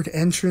awkward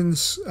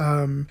entrance,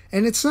 and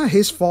it's not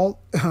his fault.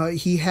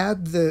 He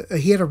had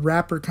a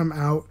rapper come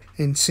out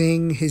and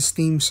sing his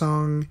theme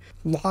song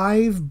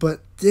live,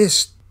 but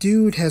this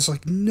dude has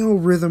like no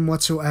rhythm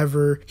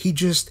whatsoever. He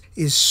just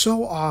is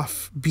so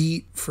off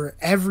beat for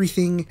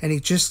everything, and he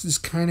just is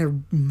kind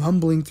of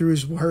mumbling through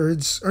his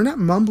words, or not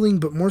mumbling,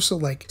 but more so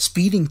like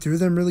speeding through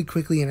them really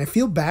quickly. And I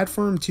feel bad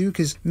for him too,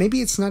 because maybe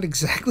it's not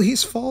exactly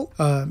his fault.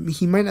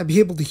 He might not be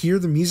able to hear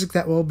the music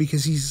that well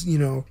because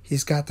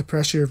he's got the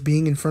pressure of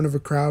being in front of a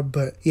crowd.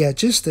 But yeah,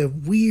 just a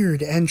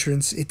weird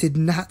entrance. It did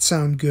not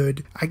sound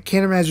good. I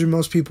can't imagine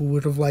most people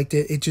would have liked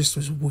it. It just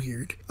was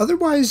weird.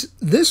 Otherwise,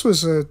 this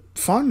was a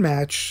fun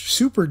match.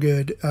 Super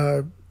good.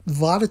 A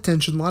lot of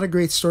tension, a lot of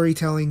great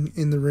storytelling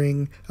in the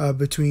ring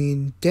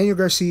between Daniel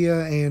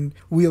Garcia and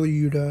Wheeler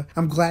Yuta.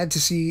 I'm glad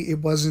to see it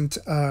wasn't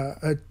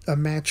a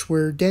match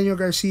where Daniel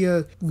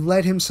Garcia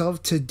led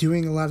himself to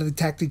doing a lot of the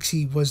tactics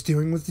he was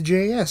doing with the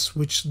JS,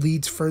 which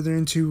leads further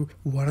into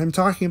what I'm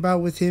talking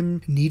about with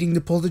him needing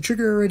to pull the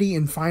trigger already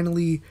and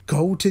finally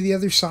go to the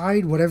other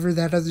side, whatever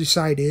that other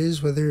side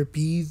is, whether it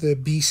be the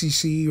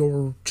BCC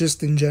or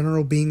just in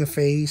general being a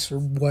face or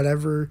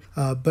whatever.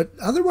 But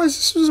otherwise,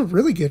 this was a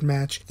really good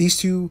match. These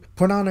two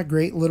put on a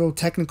great little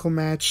technical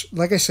match.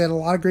 Like I said, a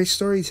lot of great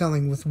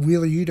storytelling with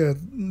Wheeler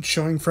Yuta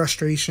showing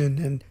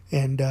frustration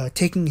and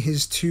taking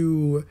his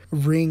two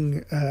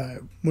ring,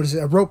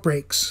 rope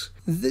breaks.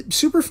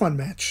 Super fun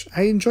match.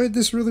 I enjoyed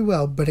this really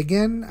well, but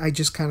again,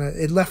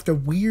 it left a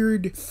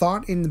weird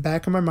thought in the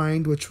back of my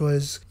mind, which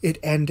was it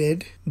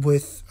ended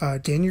with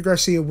Daniel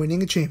Garcia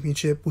winning a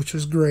championship, which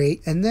was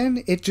great, and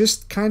then it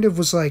just kind of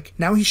was like,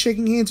 now he's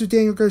shaking hands with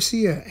Daniel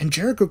Garcia, and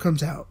Jericho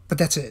comes out, but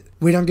that's it.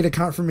 We don't get a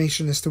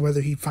confirmation as to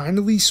whether he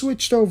finally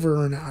switched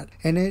over or not,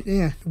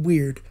 and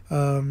weird.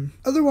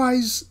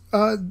 Otherwise,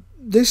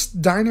 this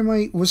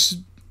Dynamite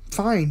was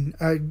fine.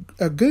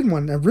 A good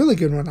one, a really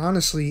good one,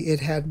 honestly.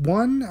 It had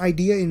one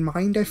idea in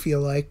mind, I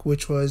feel like,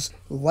 which was,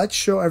 let's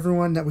show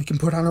everyone that we can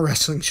put on a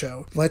wrestling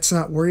show. Let's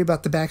not worry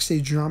about the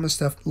backstage drama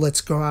stuff.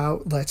 Let's go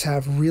out, let's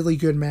have really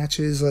good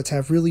matches, let's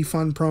have really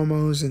fun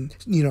promos and,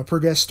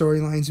 progress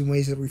storylines in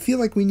ways that we feel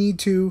like we need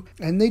to,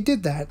 and they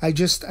did that. I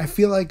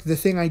feel like the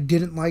thing I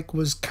didn't like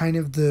was kind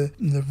of the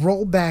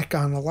rollback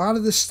on a lot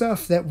of the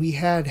stuff that we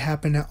had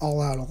happen at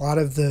All Out, a lot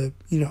of the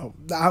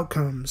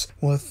outcomes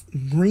with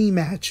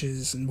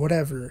rematches and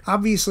whatever.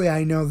 Obviously,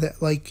 I know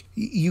that, like,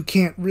 you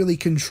can't really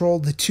control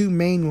the two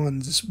main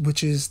ones,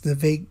 which is the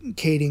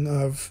vacating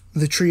of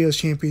the Trios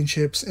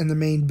Championships and the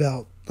main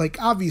belt.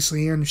 Like,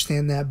 obviously, I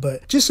understand that,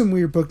 but just some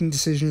weird booking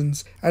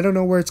decisions. I don't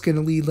know where it's going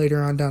to lead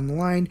later on down the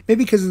line.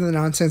 Maybe because of the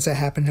nonsense that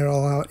happened at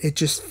All Out, it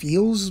just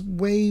feels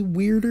way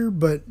weirder,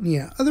 but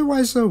yeah.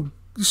 Otherwise, though,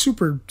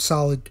 super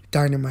solid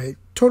Dynamite.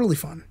 Totally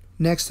fun.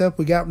 Next up,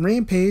 we got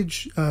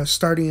Rampage,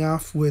 starting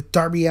off with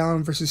Darby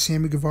Allin versus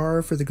Sammy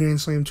Guevara for the Grand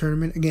Slam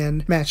tournament.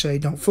 Again, match I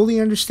don't fully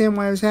understand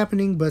why it was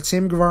happening, but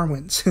Sammy Guevara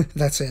wins.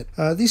 That's it.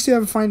 These two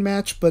have a fine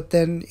match, but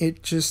then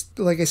it just,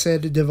 like I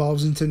said, it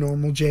devolves into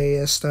normal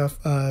JAS stuff.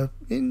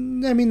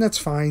 And I mean, that's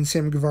fine.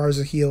 Sammy Guevara's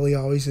a heel, he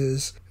always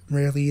is.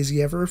 Rarely is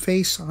he ever a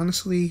face,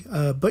 honestly.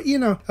 But,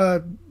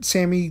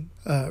 Sammy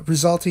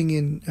resulting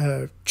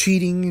in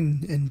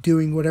cheating and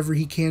doing whatever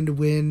he can to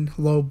win.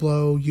 Low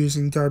blow,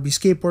 using Darby's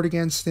skateboard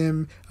against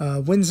him.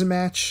 Wins the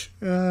match.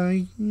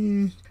 I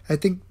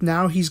think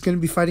now he's going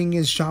to be fighting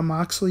against Jon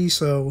Moxley,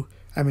 so,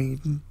 I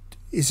mean,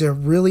 is there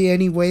really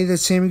any way that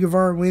Sammy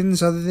Guevara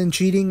wins other than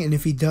cheating? And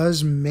if he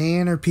does,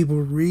 man, are people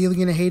really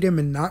going to hate him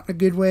and not in a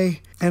good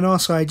way? And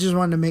also, I just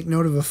wanted to make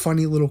note of a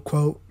funny little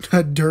quote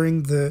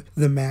during the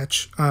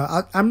match.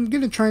 I'm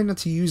going to try not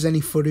to use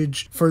any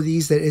footage for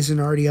these that isn't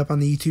already up on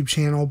the YouTube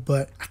channel,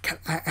 but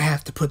I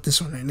have to put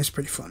this one in. It's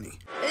pretty funny.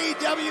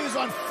 AEW is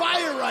on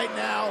fire right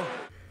now.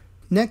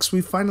 Next,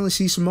 we finally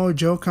see Samoa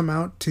Joe come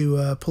out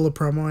to pull a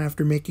promo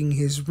after making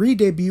his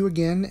re-debut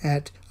again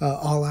at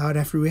All Out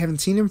after we haven't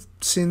seen him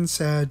since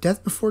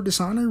Death Before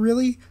Dishonor,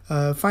 really.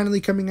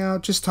 Finally coming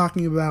out, just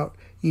talking about,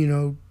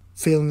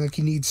 feeling like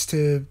he needs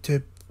to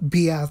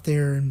be out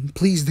there and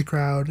please the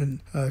crowd,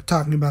 and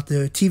talking about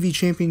the TV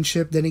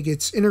championship. Then he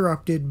gets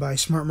interrupted by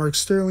Smart Mark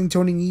Sterling,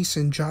 Tony Nese,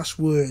 and Josh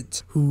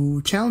Woods,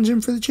 who challenge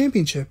him for the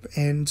championship.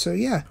 And so,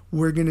 yeah,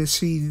 we're going to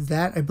see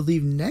that, I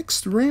believe,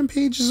 next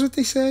Rampage is what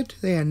they said.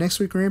 Yeah, next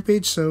week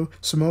Rampage. So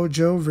Samoa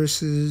Joe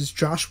versus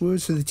Josh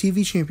Woods for the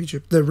TV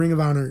championship, the Ring of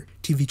Honor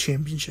TV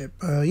championship.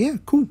 Yeah,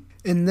 cool.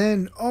 And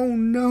then, oh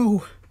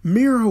no,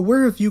 Miro,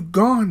 where have you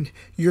gone?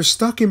 You're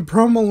stuck in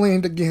promo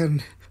land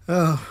again.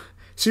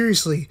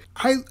 Seriously,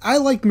 I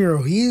like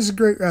Miro. He is a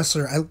great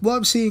wrestler. I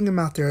love seeing him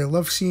out there. I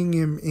love seeing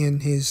him in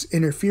his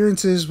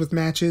interferences with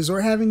matches or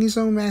having his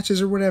own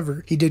matches or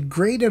whatever. He did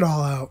great at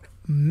All Out.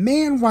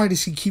 Man, why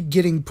does he keep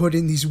getting put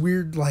in these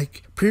weird,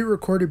 like,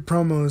 pre-recorded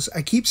promos?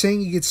 I keep saying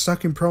he gets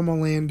stuck in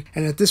promo land,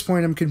 and at this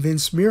point I'm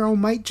convinced Miro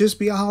might just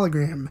be a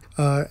hologram.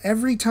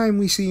 Every time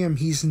we see him,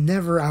 he's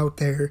never out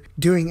there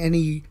doing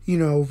any,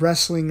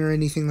 wrestling or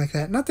anything like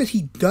that. Not that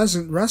he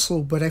doesn't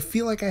wrestle, but I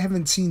feel like I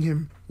haven't seen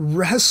him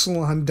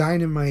wrestle on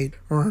Dynamite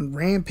or on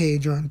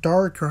Rampage or on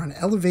Dark or on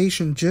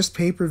Elevation, just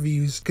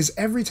pay-per-views, because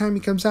every time he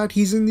comes out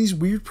he's in these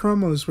weird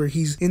promos where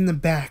he's in the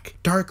back,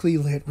 darkly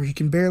lit, where you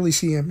can barely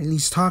see him, and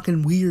he's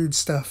talking weird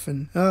stuff,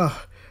 and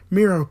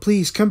Miro,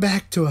 please come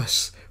back to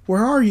us.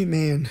 Where are you,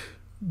 man?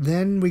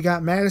 Then we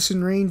got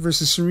Madison Rayne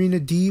versus Serena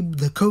Deeb,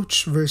 the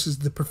coach versus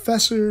the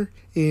professor,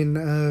 in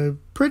a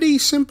pretty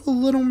simple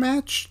little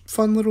match.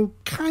 Fun little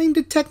kind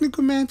of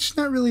technical match.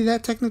 Not really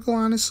that technical,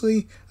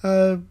 honestly.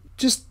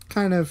 Just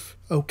kind of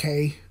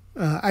okay.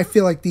 I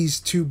feel like these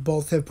two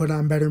both have put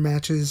on better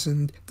matches,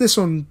 and this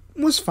one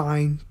was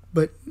fine,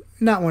 but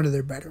not one of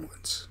their better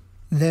ones.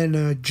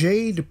 Then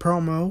Jade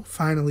promo.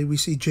 Finally, we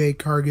see Jade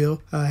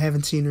Cargill.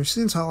 Haven't seen her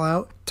since All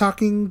Out.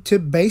 Talking to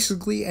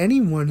basically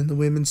anyone in the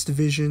women's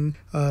division.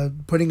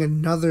 Putting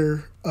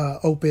another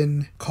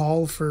open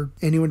call for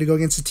anyone to go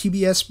against the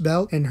TBS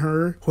belt and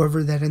her,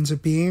 whoever that ends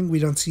up being. We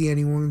don't see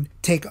anyone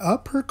take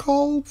up her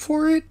call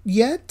for it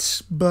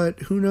yet, but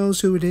who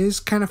knows who it is.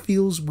 Kind of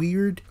feels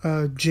weird.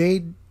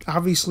 Jade,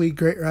 obviously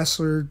great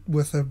wrestler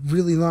with a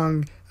really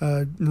long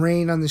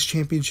reign on this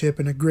championship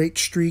and a great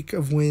streak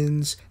of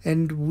wins,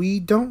 and we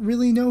don't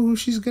really know who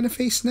she's going to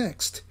face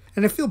next.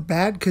 And I feel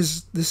bad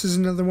because this is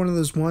another one of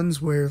those ones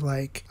where,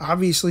 like,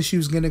 obviously she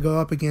was going to go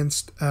up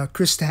against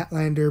Chris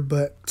Statlander,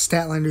 but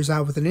Statlander's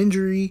out with an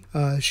injury.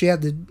 She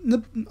had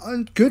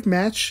the good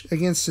match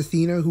against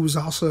Athena, who was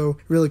also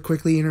really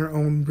quickly in her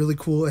own really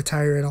cool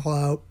attire at All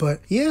Out.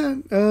 But yeah,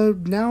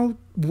 now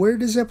where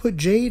does that put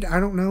Jade? I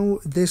don't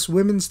know. This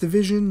women's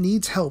division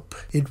needs help.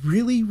 It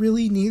really,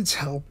 really needs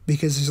help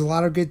because there's a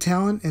lot of good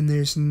talent and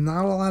there's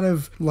not a lot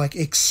of, like,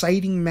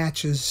 exciting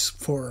matches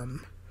for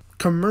them.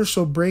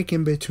 Commercial break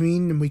in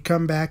between, and we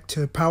come back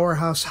to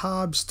Powerhouse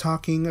Hobbs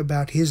talking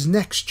about his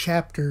next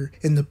chapter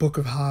in the Book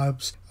of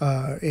Hobbs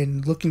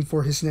and looking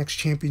for his next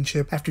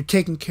championship after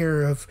taking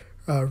care of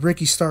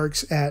Ricky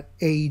Starks at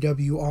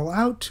AEW All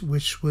Out,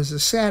 which was a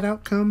sad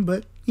outcome,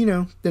 but, you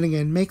know, then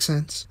again, makes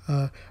sense.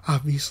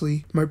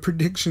 Obviously, my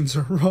predictions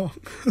are wrong.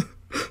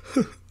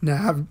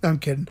 Nah, I'm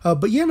kidding.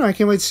 But yeah, no, I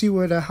can't wait to see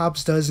what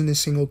Hobbs does in his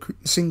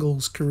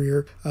singles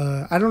career.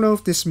 I don't know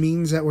if this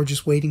means that we're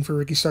just waiting for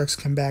Ricky Starks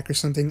to come back or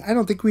something. I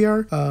don't think we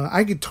are.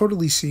 I could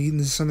totally see,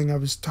 and this is something I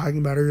was talking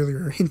about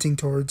earlier, hinting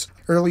towards.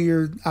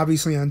 Earlier,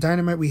 obviously on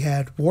Dynamite, we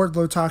had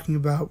Wardlow talking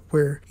about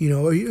where, you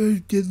know,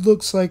 it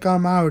looks like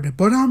I'm out,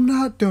 but I'm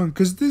not done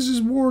because this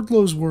is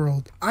Wardlow's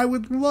world. I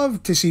would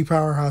love to see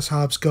Powerhouse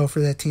Hobbs go for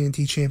that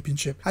TNT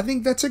Championship. I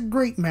think that's a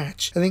great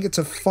match. I think it's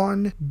a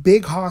fun,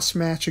 big hoss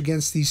match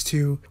against these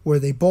two, where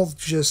they both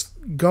just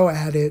go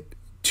at it.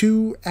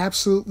 Two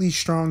absolutely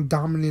strong,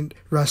 dominant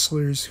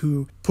wrestlers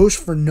who push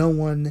for no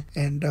one.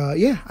 And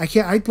yeah,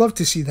 I'd love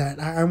to see that.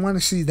 I want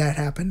to see that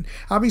happen.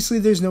 Obviously,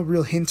 there's no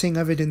real hinting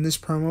of it in this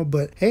promo,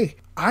 but hey,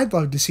 I'd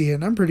love to see it,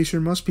 and I'm pretty sure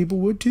most people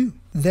would too.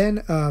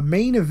 Then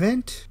main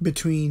event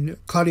between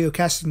Claudio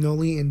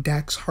Castagnoli and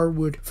Dax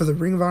Harwood for the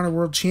Ring of Honor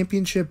World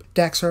Championship.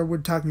 Dax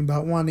Harwood talking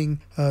about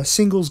wanting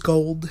singles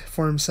gold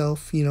for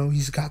himself. You know,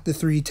 he's got the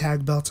 3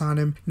 tag belts on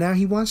him. Now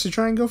he wants to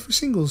try and go for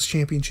singles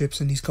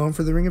championships, and he's going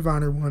for the Ring of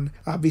Honor one.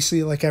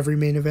 Obviously, like every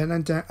main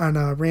event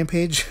on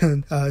Rampage,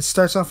 it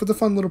starts off with a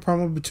fun little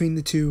promo between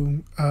the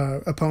two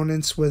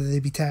opponents, whether they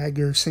be tag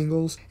or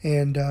singles.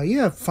 And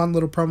yeah, fun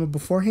little promo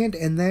beforehand,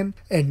 and then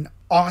an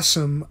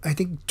awesome, I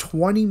think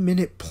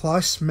 20-minute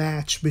plus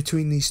match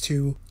between these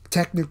two.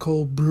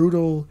 Technical,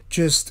 brutal,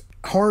 just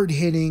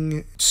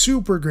hard-hitting,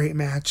 super great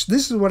match.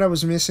 This is what I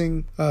was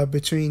missing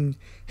between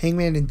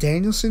Hangman and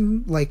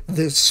Danielson. Like,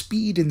 the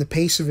speed and the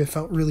pace of it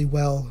felt really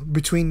well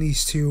between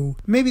these two.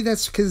 Maybe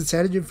that's because it's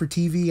edited for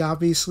TV,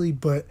 obviously,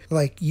 but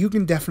like, you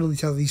can definitely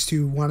tell these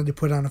two wanted to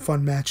put on a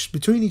fun match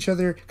between each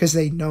other because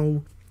they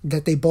know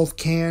that they both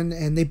can,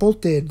 and they both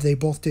did. They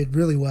both did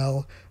really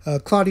well.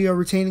 Claudio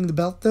retaining the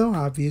belt, though,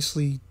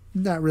 obviously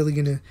not really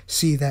going to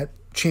see that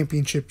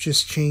championship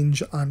just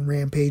change on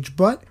Rampage,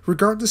 but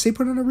regardless, they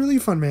put on a really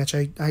fun match.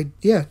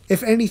 Yeah,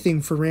 if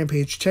anything for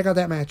Rampage, check out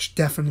that match.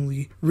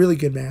 Definitely really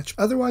good match.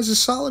 Otherwise, a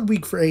solid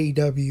week for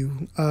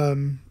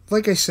AEW.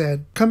 Like I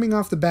said, coming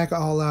off the back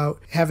of All Out,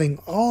 having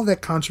all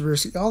that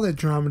controversy, all that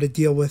drama to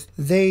deal with,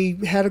 they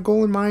had a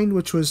goal in mind,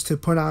 which was to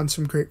put on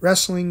some great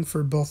wrestling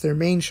for both their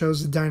main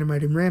shows, the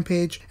Dynamite and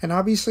Rampage, and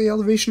obviously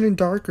Elevation and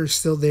Dark are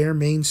still their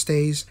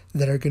mainstays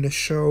that are going to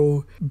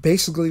show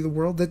basically the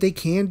world that they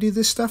can do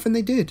this stuff, and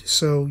they did.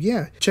 So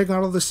yeah, check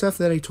out all the stuff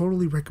that I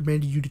totally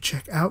recommended you to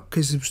check out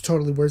because it was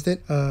totally worth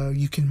it.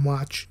 You can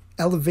watch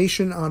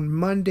Elevation on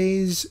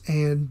Mondays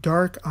and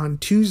Dark on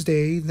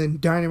Tuesday, then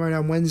Dynamite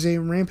on Wednesday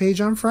and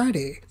Rampage on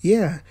Friday.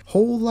 Yeah,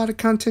 whole lot of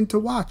content to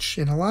watch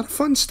and a lot of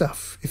fun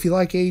stuff. If you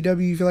like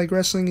AEW, if you like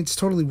wrestling, it's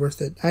totally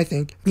worth it, I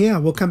think. Yeah,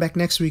 we'll come back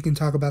next week and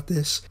talk about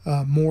this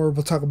more.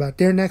 We'll talk about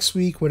their next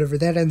week, whatever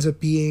that ends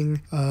up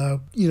being.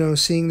 You know,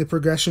 seeing the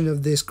progression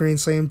of this Grand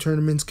Slam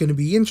tournament's going to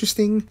be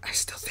interesting. I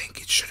still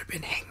think it should have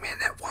been Hangman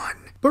that won.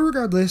 But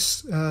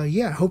regardless,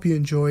 yeah, I hope you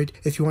enjoyed.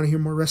 If you want to hear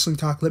more wrestling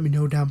talk, let me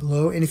know down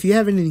below. And if you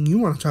have anything you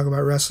want to talk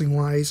about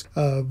wrestling-wise,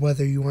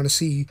 whether you want to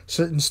see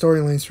certain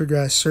storylines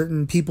progress,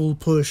 certain people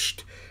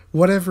pushed,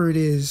 whatever it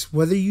is,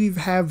 whether you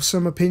have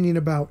some opinion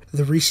about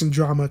the recent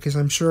drama, because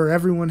I'm sure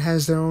everyone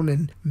has their own,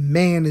 and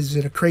man, is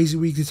it a crazy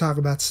week to talk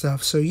about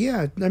stuff. So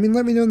yeah, I mean,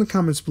 let me know in the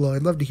comments below.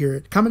 I'd love to hear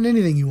it. Comment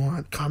anything you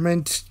want.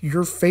 Comment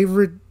your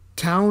favorite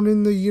town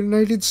in the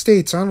United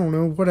States. I don't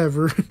know,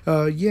 whatever.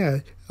 Yeah.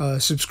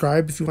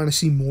 Subscribe if you want to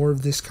see more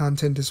of this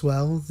content as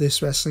well,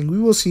 this wrestling. We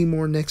will see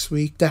more next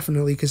week,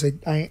 definitely, because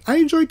I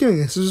enjoyed doing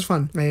this. This was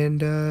fun.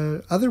 And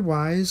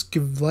otherwise,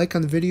 give a like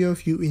on the video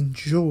if you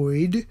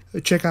enjoyed.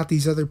 Check out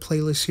these other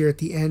playlists here at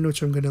the end,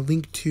 which I'm going to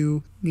link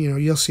to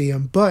you'll see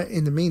them. But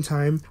in the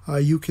meantime,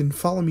 you can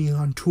follow me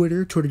on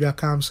Twitter,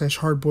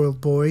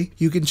 twitter.com/hardboiledboy.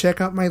 You can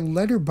check out my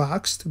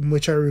Letterboxd, in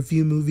which I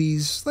review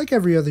movies like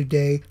every other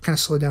day. Kind of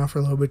slowed down for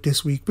a little bit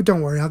this week, but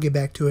don't worry, I'll get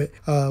back to it,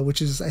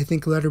 which is, I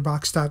think,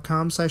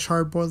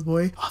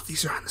 letterboxd.com/hardboiledboy. Oh,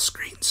 these are on the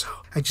screen, so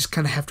I just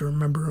kind of have to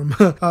remember them.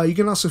 You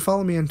can also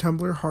follow me on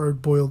Tumblr,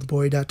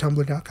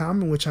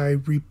 hardboiledboy.tumblr.com, in which I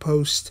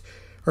repost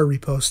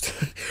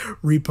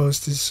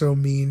is so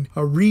mean.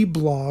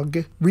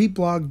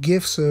 Reblog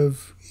gifs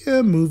of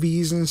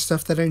movies and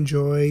stuff that I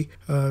enjoy.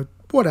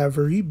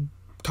 Whatever. You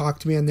talk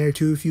to me on there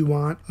too if you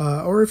want.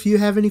 Or if you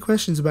have any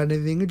questions about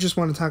anything or just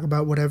want to talk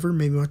about whatever,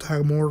 maybe want to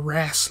talk more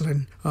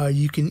wrestling,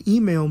 you can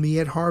email me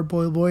at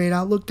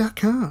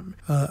hardboiledboy@outlook.com.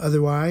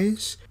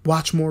 Otherwise,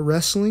 watch more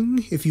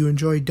wrestling if you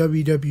enjoy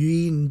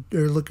WWE and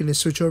are looking to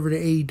switch over to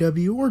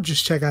AEW, or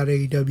just check out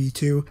AEW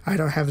too. I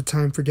don't have the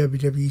time for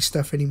WWE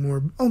stuff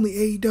anymore. Only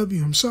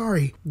AEW, I'm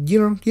sorry.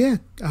 I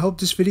hope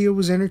this video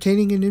was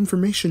entertaining and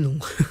informational.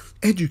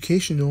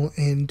 Educational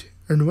and,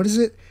 what is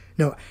it?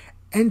 No,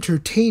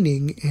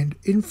 entertaining and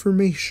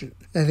information.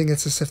 I think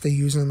that's the stuff they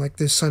use on like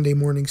this Sunday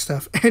morning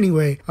stuff.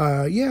 Anyway,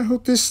 I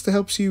hope this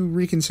helps you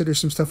reconsider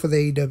some stuff with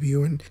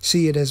AEW and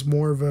see it as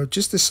more of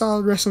just a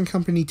solid wrestling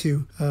company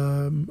too.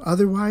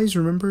 Otherwise,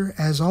 remember,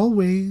 as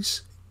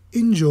always,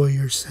 enjoy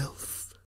yourself.